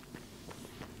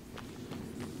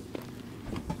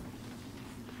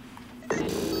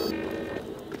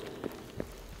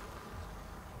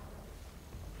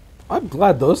 I'm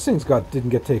glad those things didn't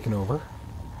get taken over.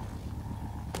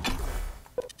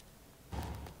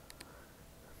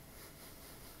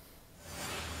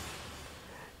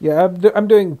 Yeah, I'm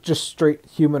doing just straight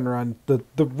human run. The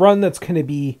run that's going to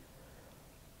be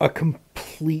a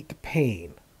complete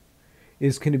pain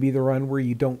is going to be the run where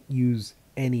you don't use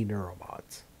any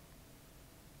neuromods.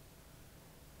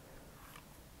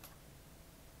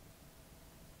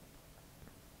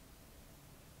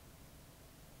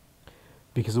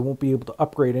 Because I won't be able to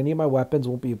upgrade any of my weapons,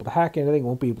 won't be able to hack anything,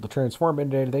 won't be able to transform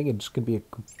into anything, it's just going to be a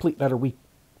complete and utter weak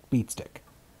beat stick.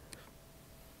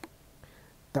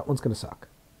 That one's going to suck.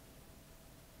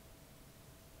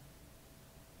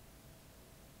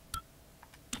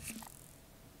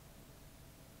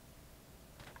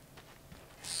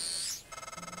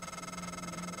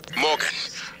 Morgan,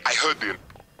 I heard the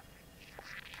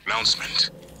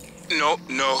announcement. No,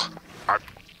 I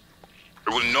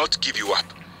will not give you up.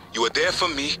 You are there for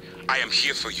me, I am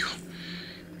here for you.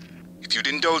 If you'd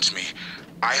indulge me,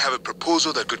 I have a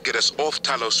proposal that could get us off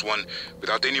Talos 1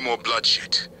 without any more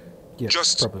bloodshed. Yeah,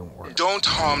 just don't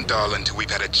harm Dahl until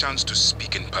we've had a chance to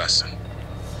speak in person.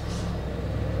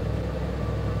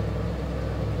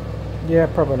 Yeah,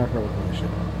 probably not going to work on this shit.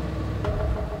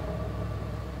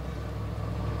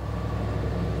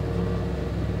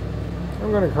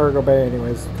 I'm going to cargo bay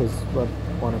anyways, because I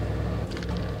want to...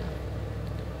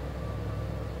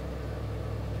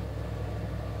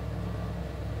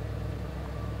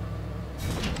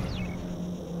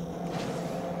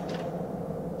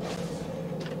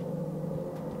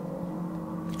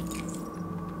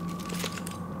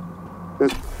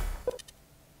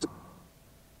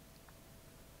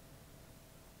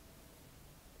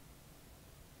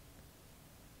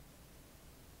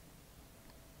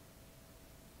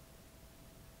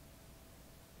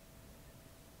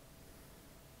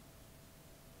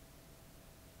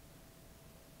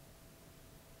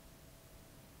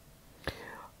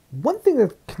 One thing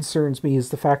that concerns me is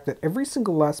the fact that every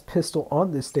single last pistol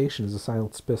on this station is a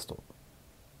silenced pistol.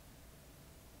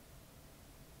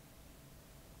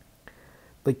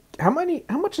 Like, how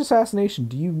much assassination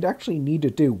do you actually need to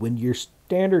do when your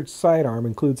standard sidearm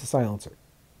includes a silencer?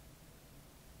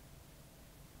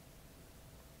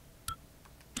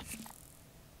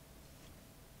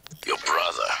 Your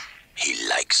brother, he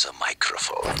likes a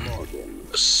microphone,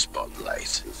 a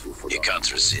spotlight. You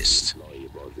can't resist,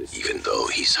 even though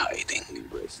he's hiding.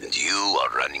 And you are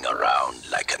running around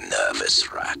like a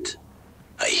nervous rat.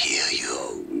 I hear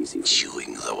you,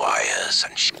 chewing the wires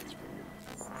and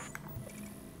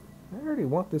I already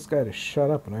want this guy to shut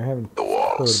up, and I haven't the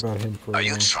walls. heard about him for a Are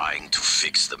you while. trying to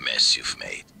fix the mess you've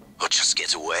made, or just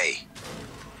get away?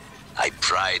 I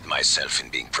pride myself in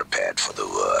being prepared for the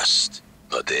worst,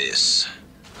 but this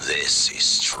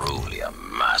is truly a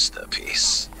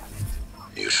masterpiece.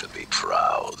 You should be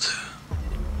proud.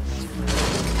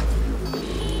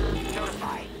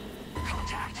 Notify.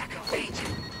 Contact complete.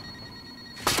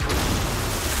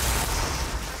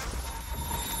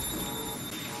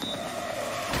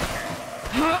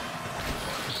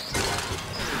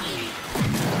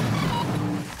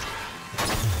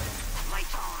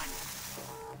 Lights on.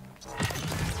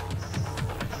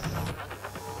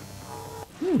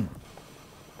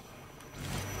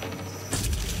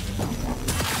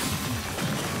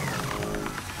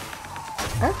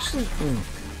 Actually,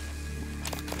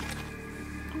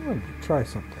 I want to try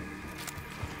something.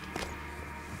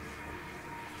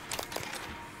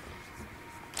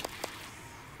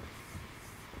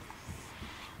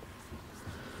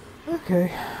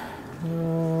 Okay.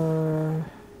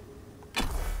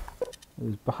 It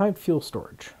was behind fuel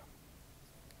storage.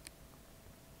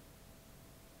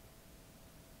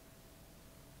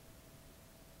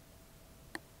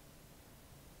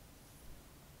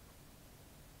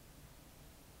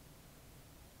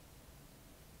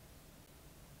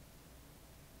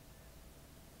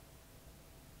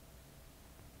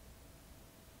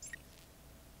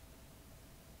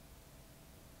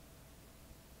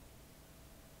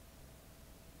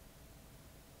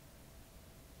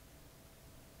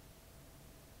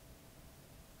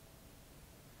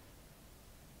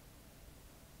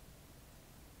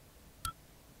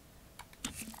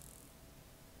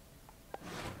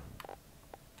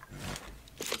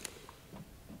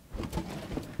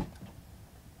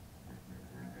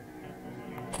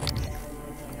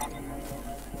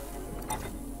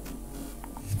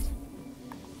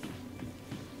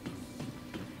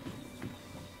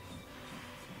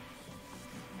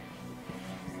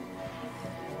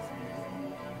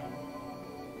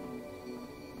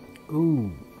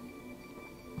 Ooh.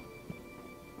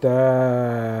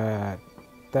 That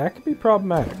could be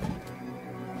problematic.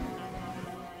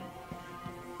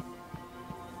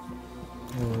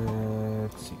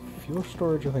 Let's see. Fuel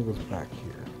storage, I think, was back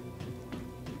here.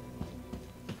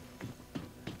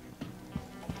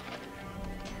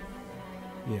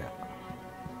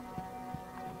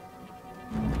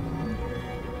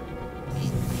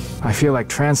 I feel like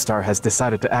TranStar has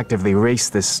decided to actively race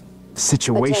this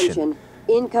situation. Attention.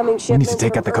 Incoming We need to shipments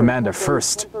take out the from commander Earth have been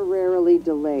first. Temporarily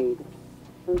delayed.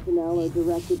 Personnel are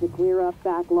directed to clear up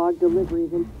backlog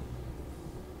deliveries and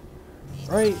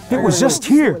Right. It was just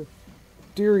here.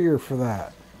 Exterior for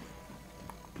that.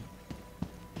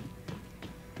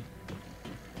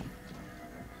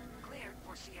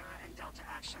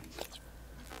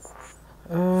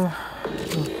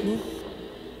 Okay.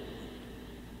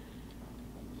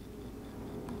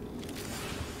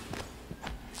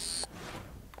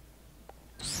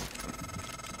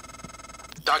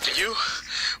 Dr. Yu?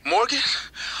 Morgan?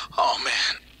 Oh,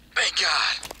 man. Thank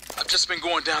God. I've just been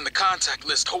going down the contact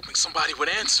list hoping somebody would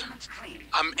answer.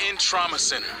 I'm in Trauma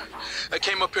Center. I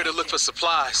came up here to look for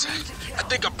supplies. I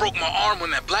think I broke my arm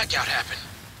when that blackout happened.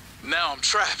 Now I'm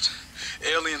trapped.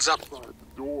 Aliens up the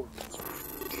door.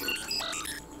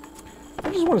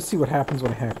 I just want to see what happens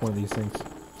when I hack one of these things.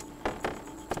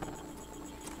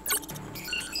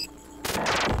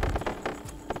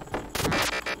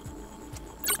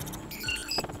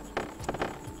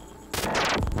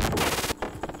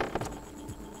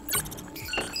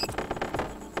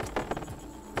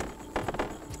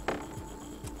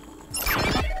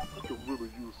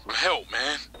 Help,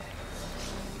 man.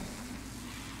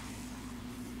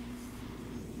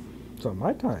 It's on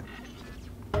my time.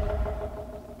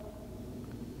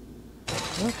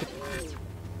 Okay.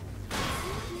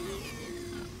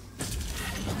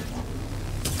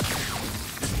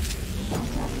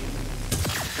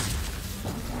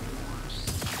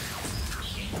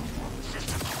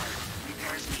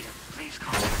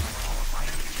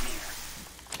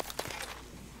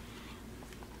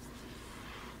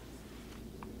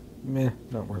 Meh,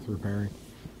 not worth repairing.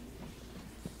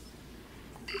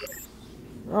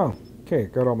 Oh, okay,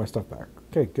 got all my stuff back.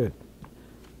 Okay, good.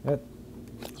 That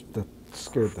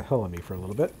scared the hell out of me for a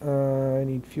little bit. I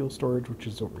need fuel storage, which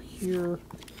is over here.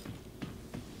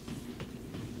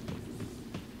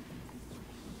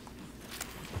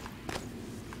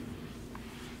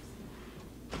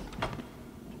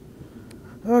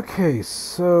 Okay,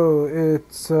 so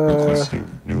it's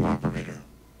Requesting new operator.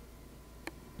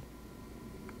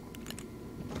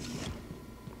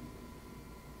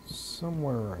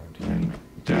 somewhere around here.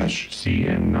 Dash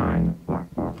CN9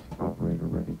 black box operator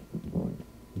ready to deploy.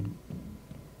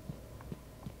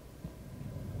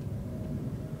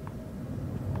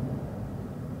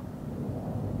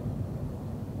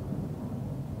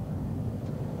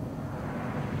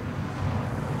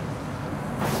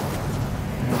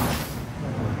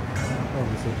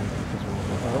 Obviously, because we're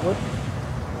over Hollywood.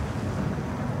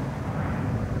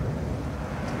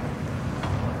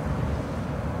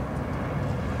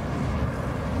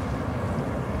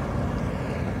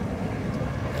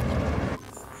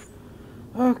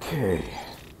 Okay,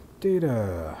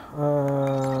 data.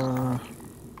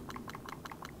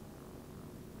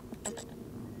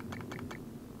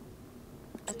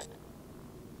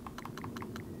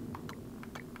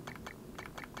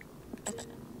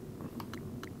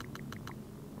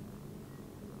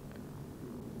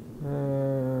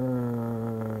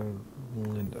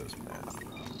 Linda's map.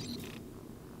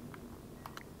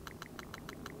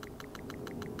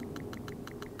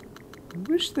 I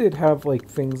wish they'd have like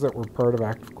things that were part of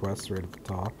active quests right at the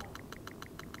top.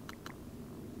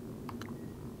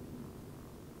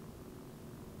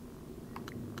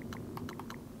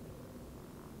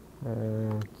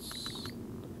 It's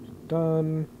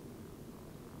done.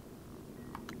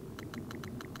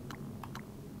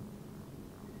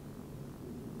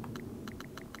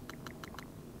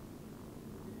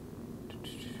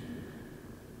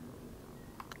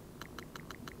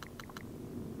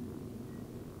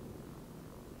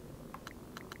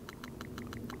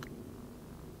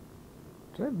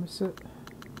 Did I miss it?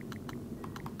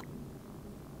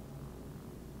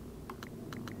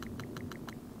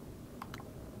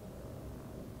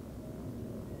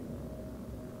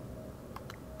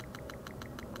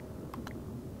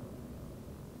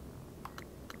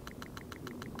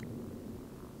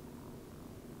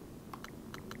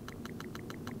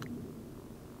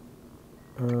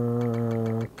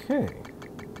 Okay.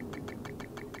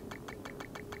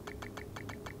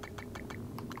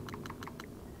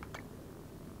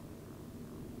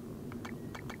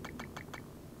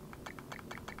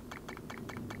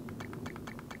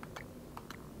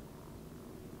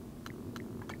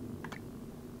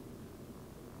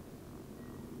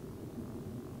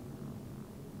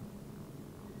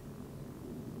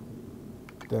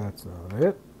 That's not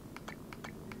it.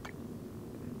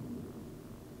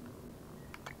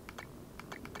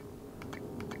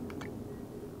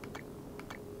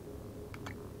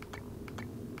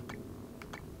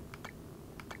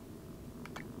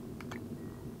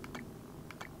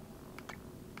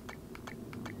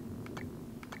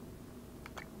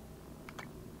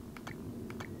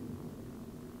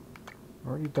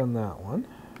 already done that one.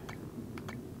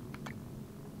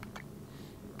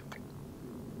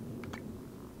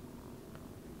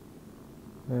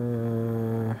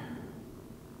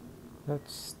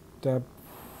 That's that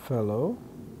fellow.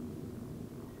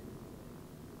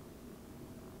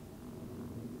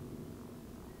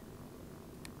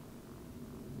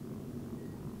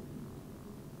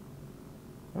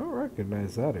 I don't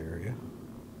recognize that area.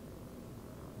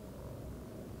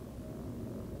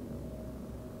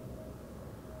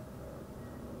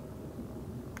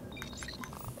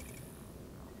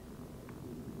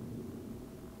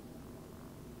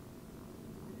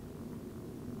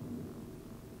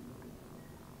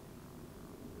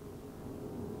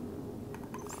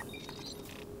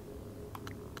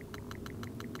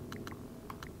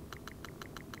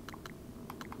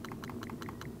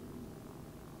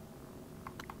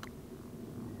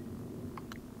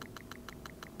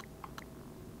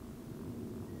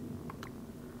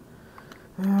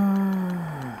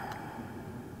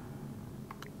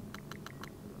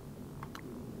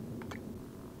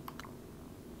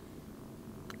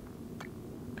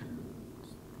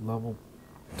 Level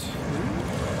 2?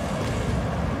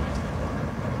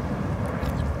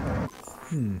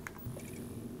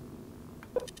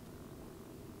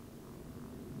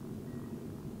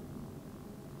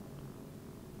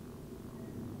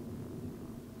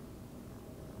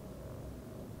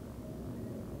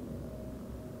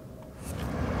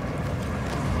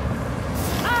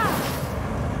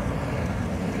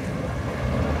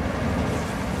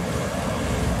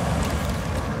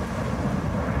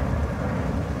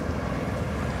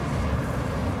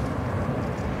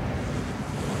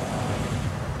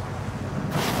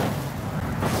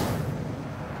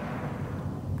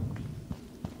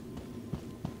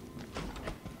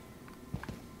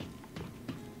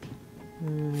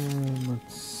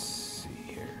 Let's see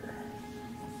here.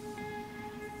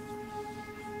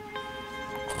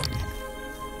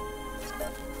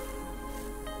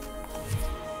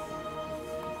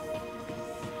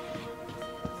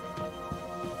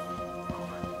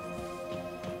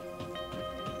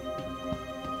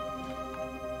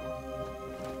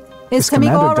 Is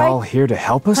Commander Dahl here to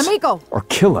help us? Kamiko! Or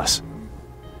kill us?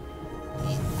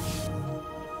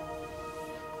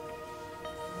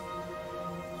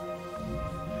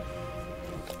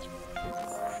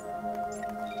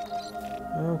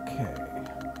 Okay.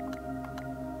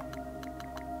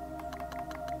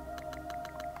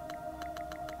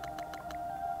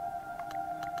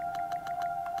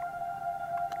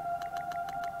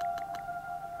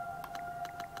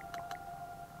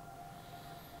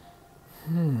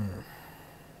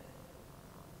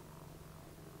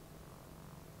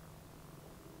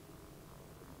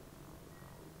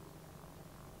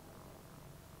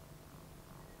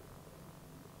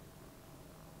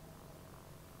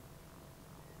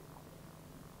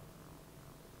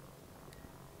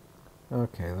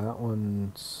 Okay, that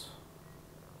one's...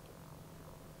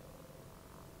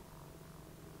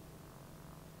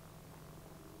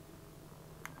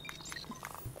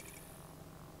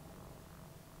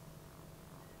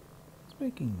 It's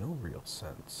making no real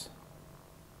sense.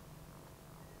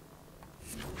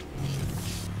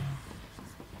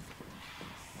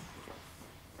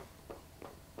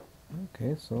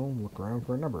 Okay, so look around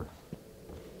for a number.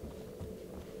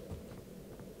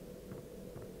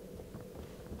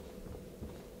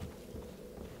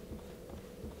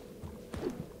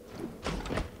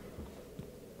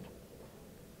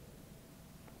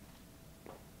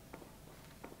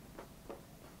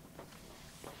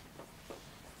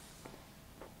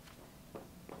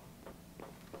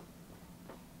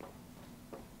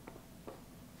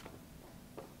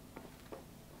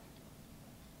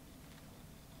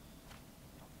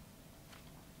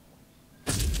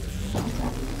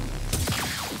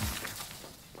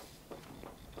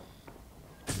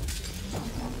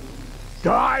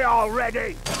 Die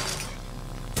already!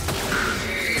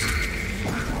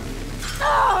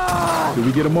 Did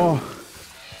we get them all?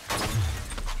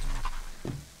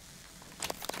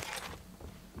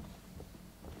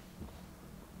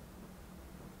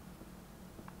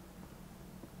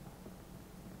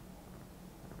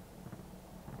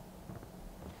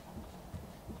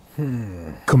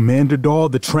 Commander Dahl,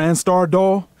 the Transtar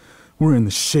Dahl? We're in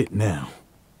the shit now.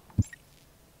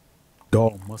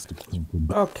 Dahl must have come from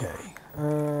back. Okay.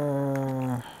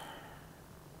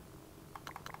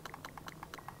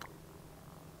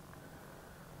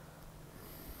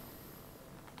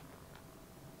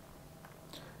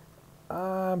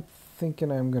 I'm thinking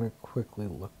I'm going to quickly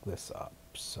look this up,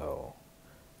 so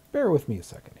bear with me a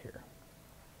second here.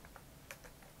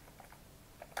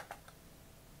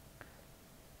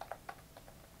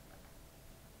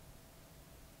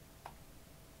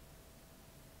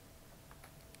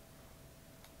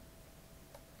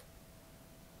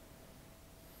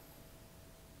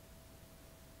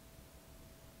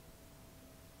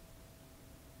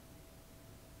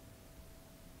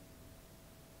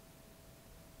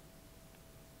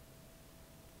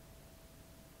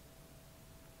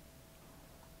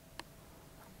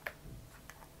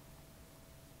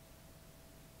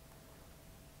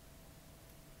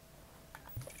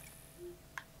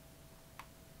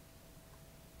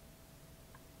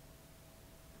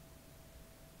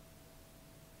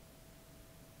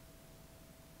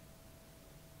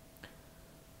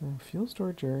 Fuel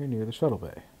storage area near the shuttle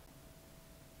bay.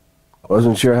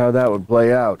 Wasn't sure how that would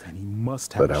play out, And he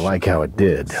must have but I like how it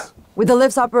did. With the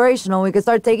lifts operational, we could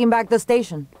start taking back the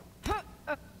station.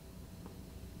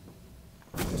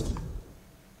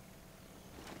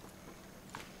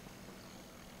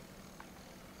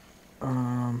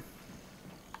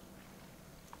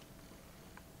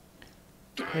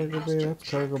 Cargo bay, that's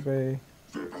cargo bay.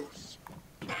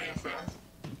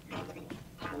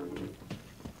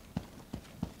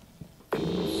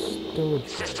 Storage bay.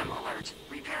 System alert.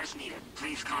 Repairs needed.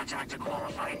 Please contact a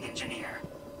qualified engineer.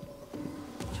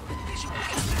 Visual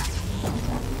contact.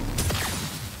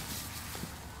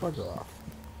 Bugger off.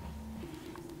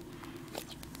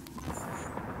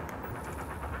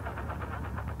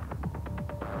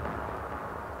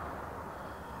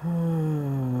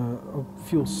 A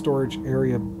fuel storage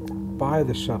area by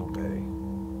the shuttle bay.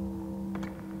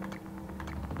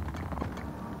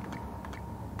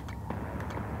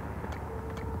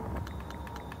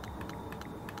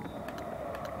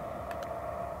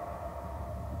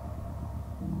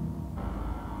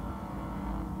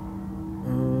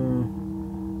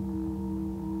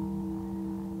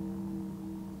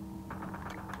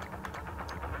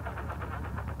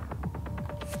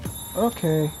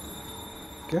 Okay.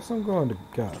 Guess I'm going to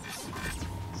Guts.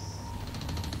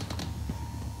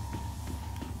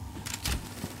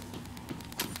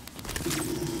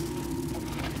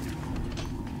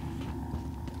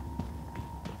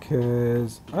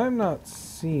 Because I'm not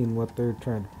seeing what they're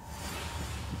trying to...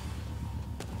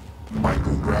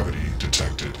 Microgravity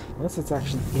detected. Unless it's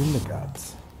actually in the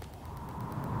Guts.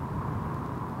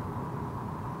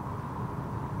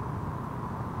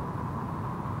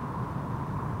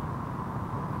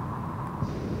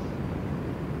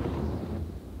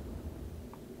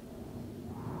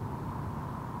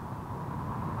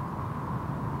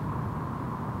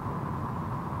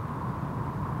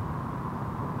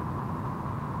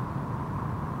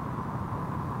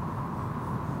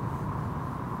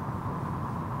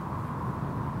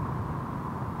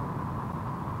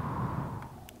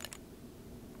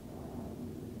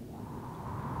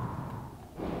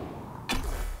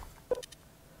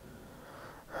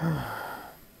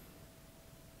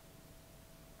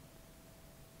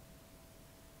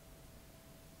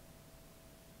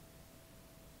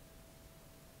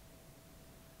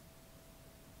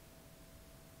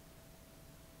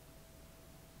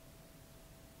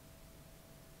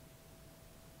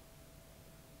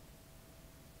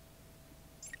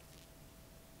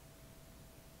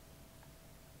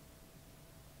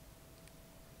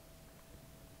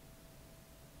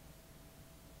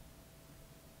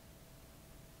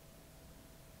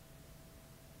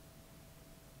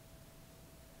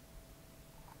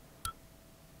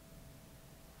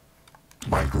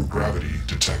 Microgravity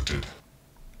detected.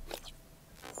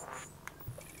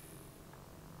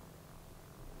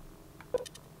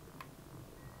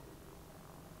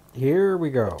 Here we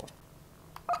go.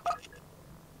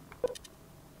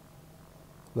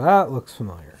 That looks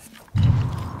familiar.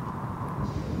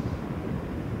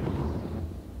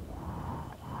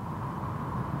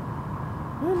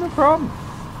 Yeah, no problem.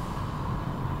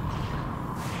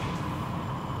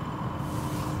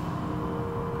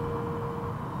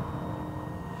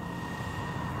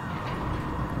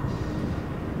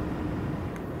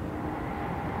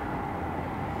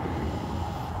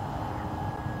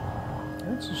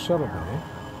 That's a shuttle bay.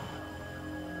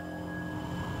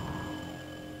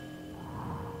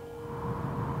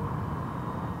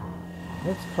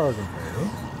 That's cargo bay.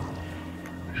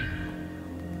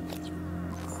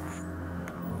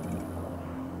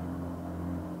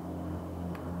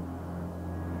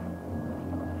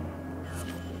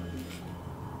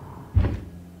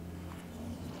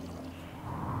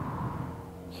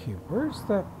 Okay, where's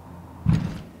that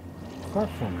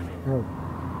platform? Oh,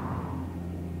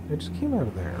 it just came out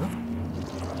of there.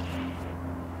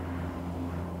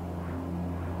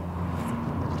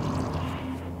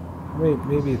 Wait,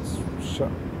 maybe it's shut.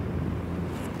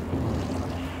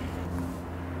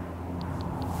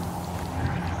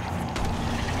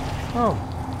 Oh,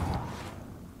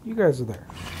 you guys are there.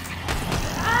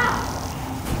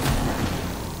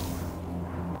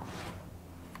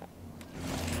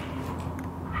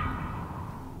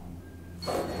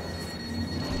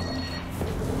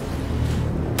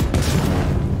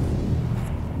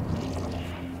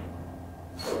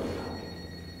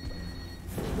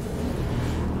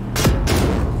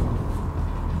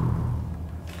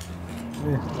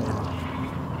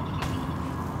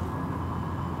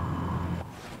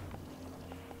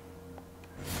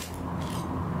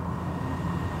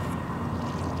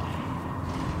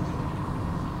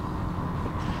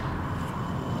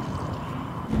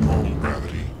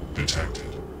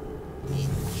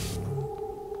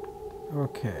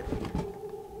 Okay.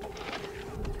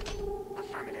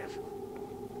 Affirmative.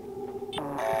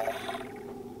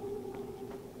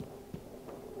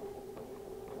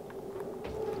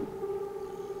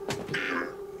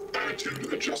 Error.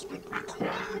 Attitude adjustment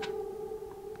required.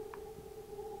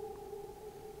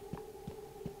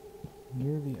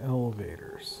 Near the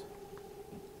elevators.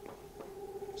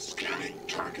 Scanning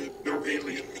target. No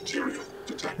alien material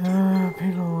detected.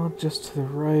 Panel just to the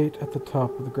right at the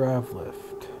top of the grav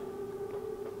lift.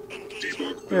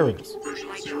 There it is. Version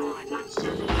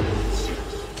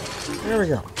 0.7. There we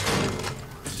go.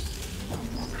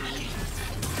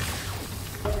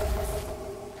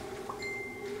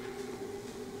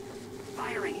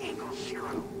 Firing angle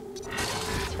 0.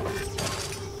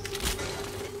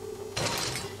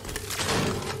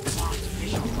 Lost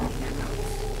visual from echoes.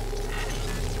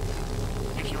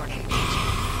 If you're engaging.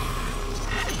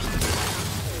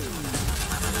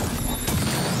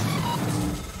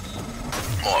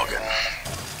 Morgan,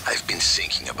 I've been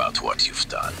thinking about what you've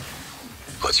done,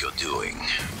 what you're doing.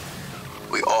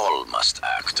 We all must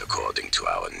act according to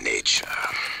our nature,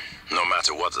 no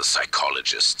matter what the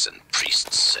psychologists and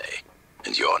priests say.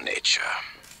 And your nature.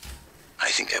 I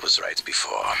think I was right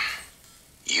before.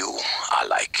 You are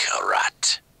like a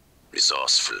rat,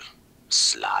 resourceful,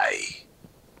 sly,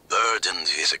 burdened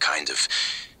with a kind of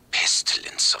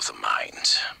pestilence of the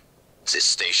mind. This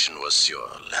station was your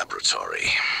laboratory,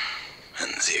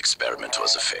 and the experiment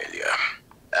was a failure.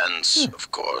 And,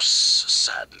 of course,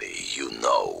 sadly, you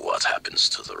know what happens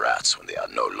to the rats when they are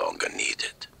no longer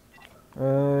needed.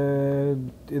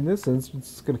 In this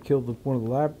instance, it's going to kill one of the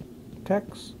lab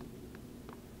techs.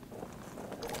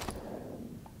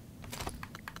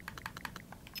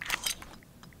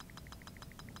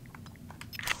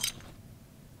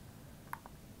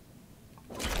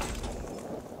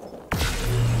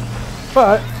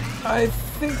 But I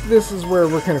think this is where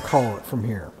we're going to call it from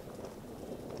here.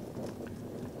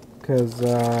 Because,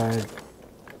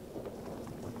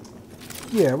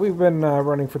 yeah, we've been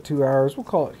running for 2 hours. We'll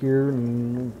call it here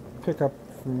and pick up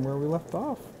from where we left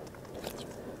off.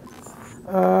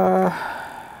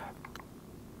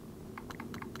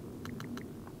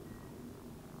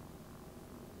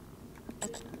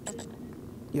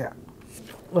 Yeah.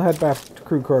 We'll head back to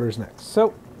crew quarters next.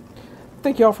 So,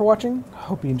 thank you all for watching.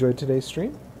 Hope you enjoyed today's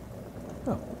stream.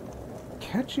 Oh.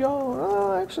 Catch y'all.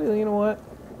 Oh, actually, you know what?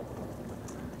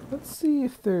 Let's see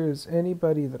if there's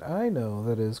anybody that I know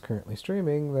that is currently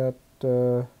streaming that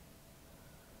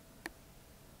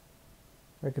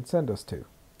I could send us to.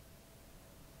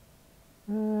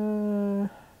 You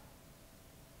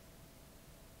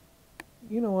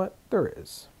know what? There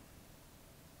is.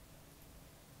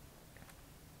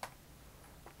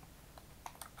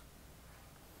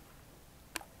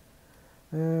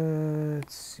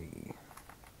 Let's see.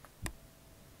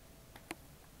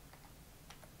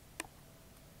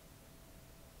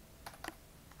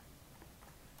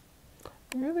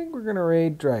 I think we're gonna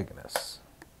raid Dragoness.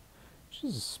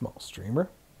 She's a small streamer.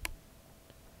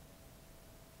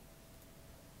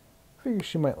 Figure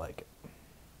she might like it.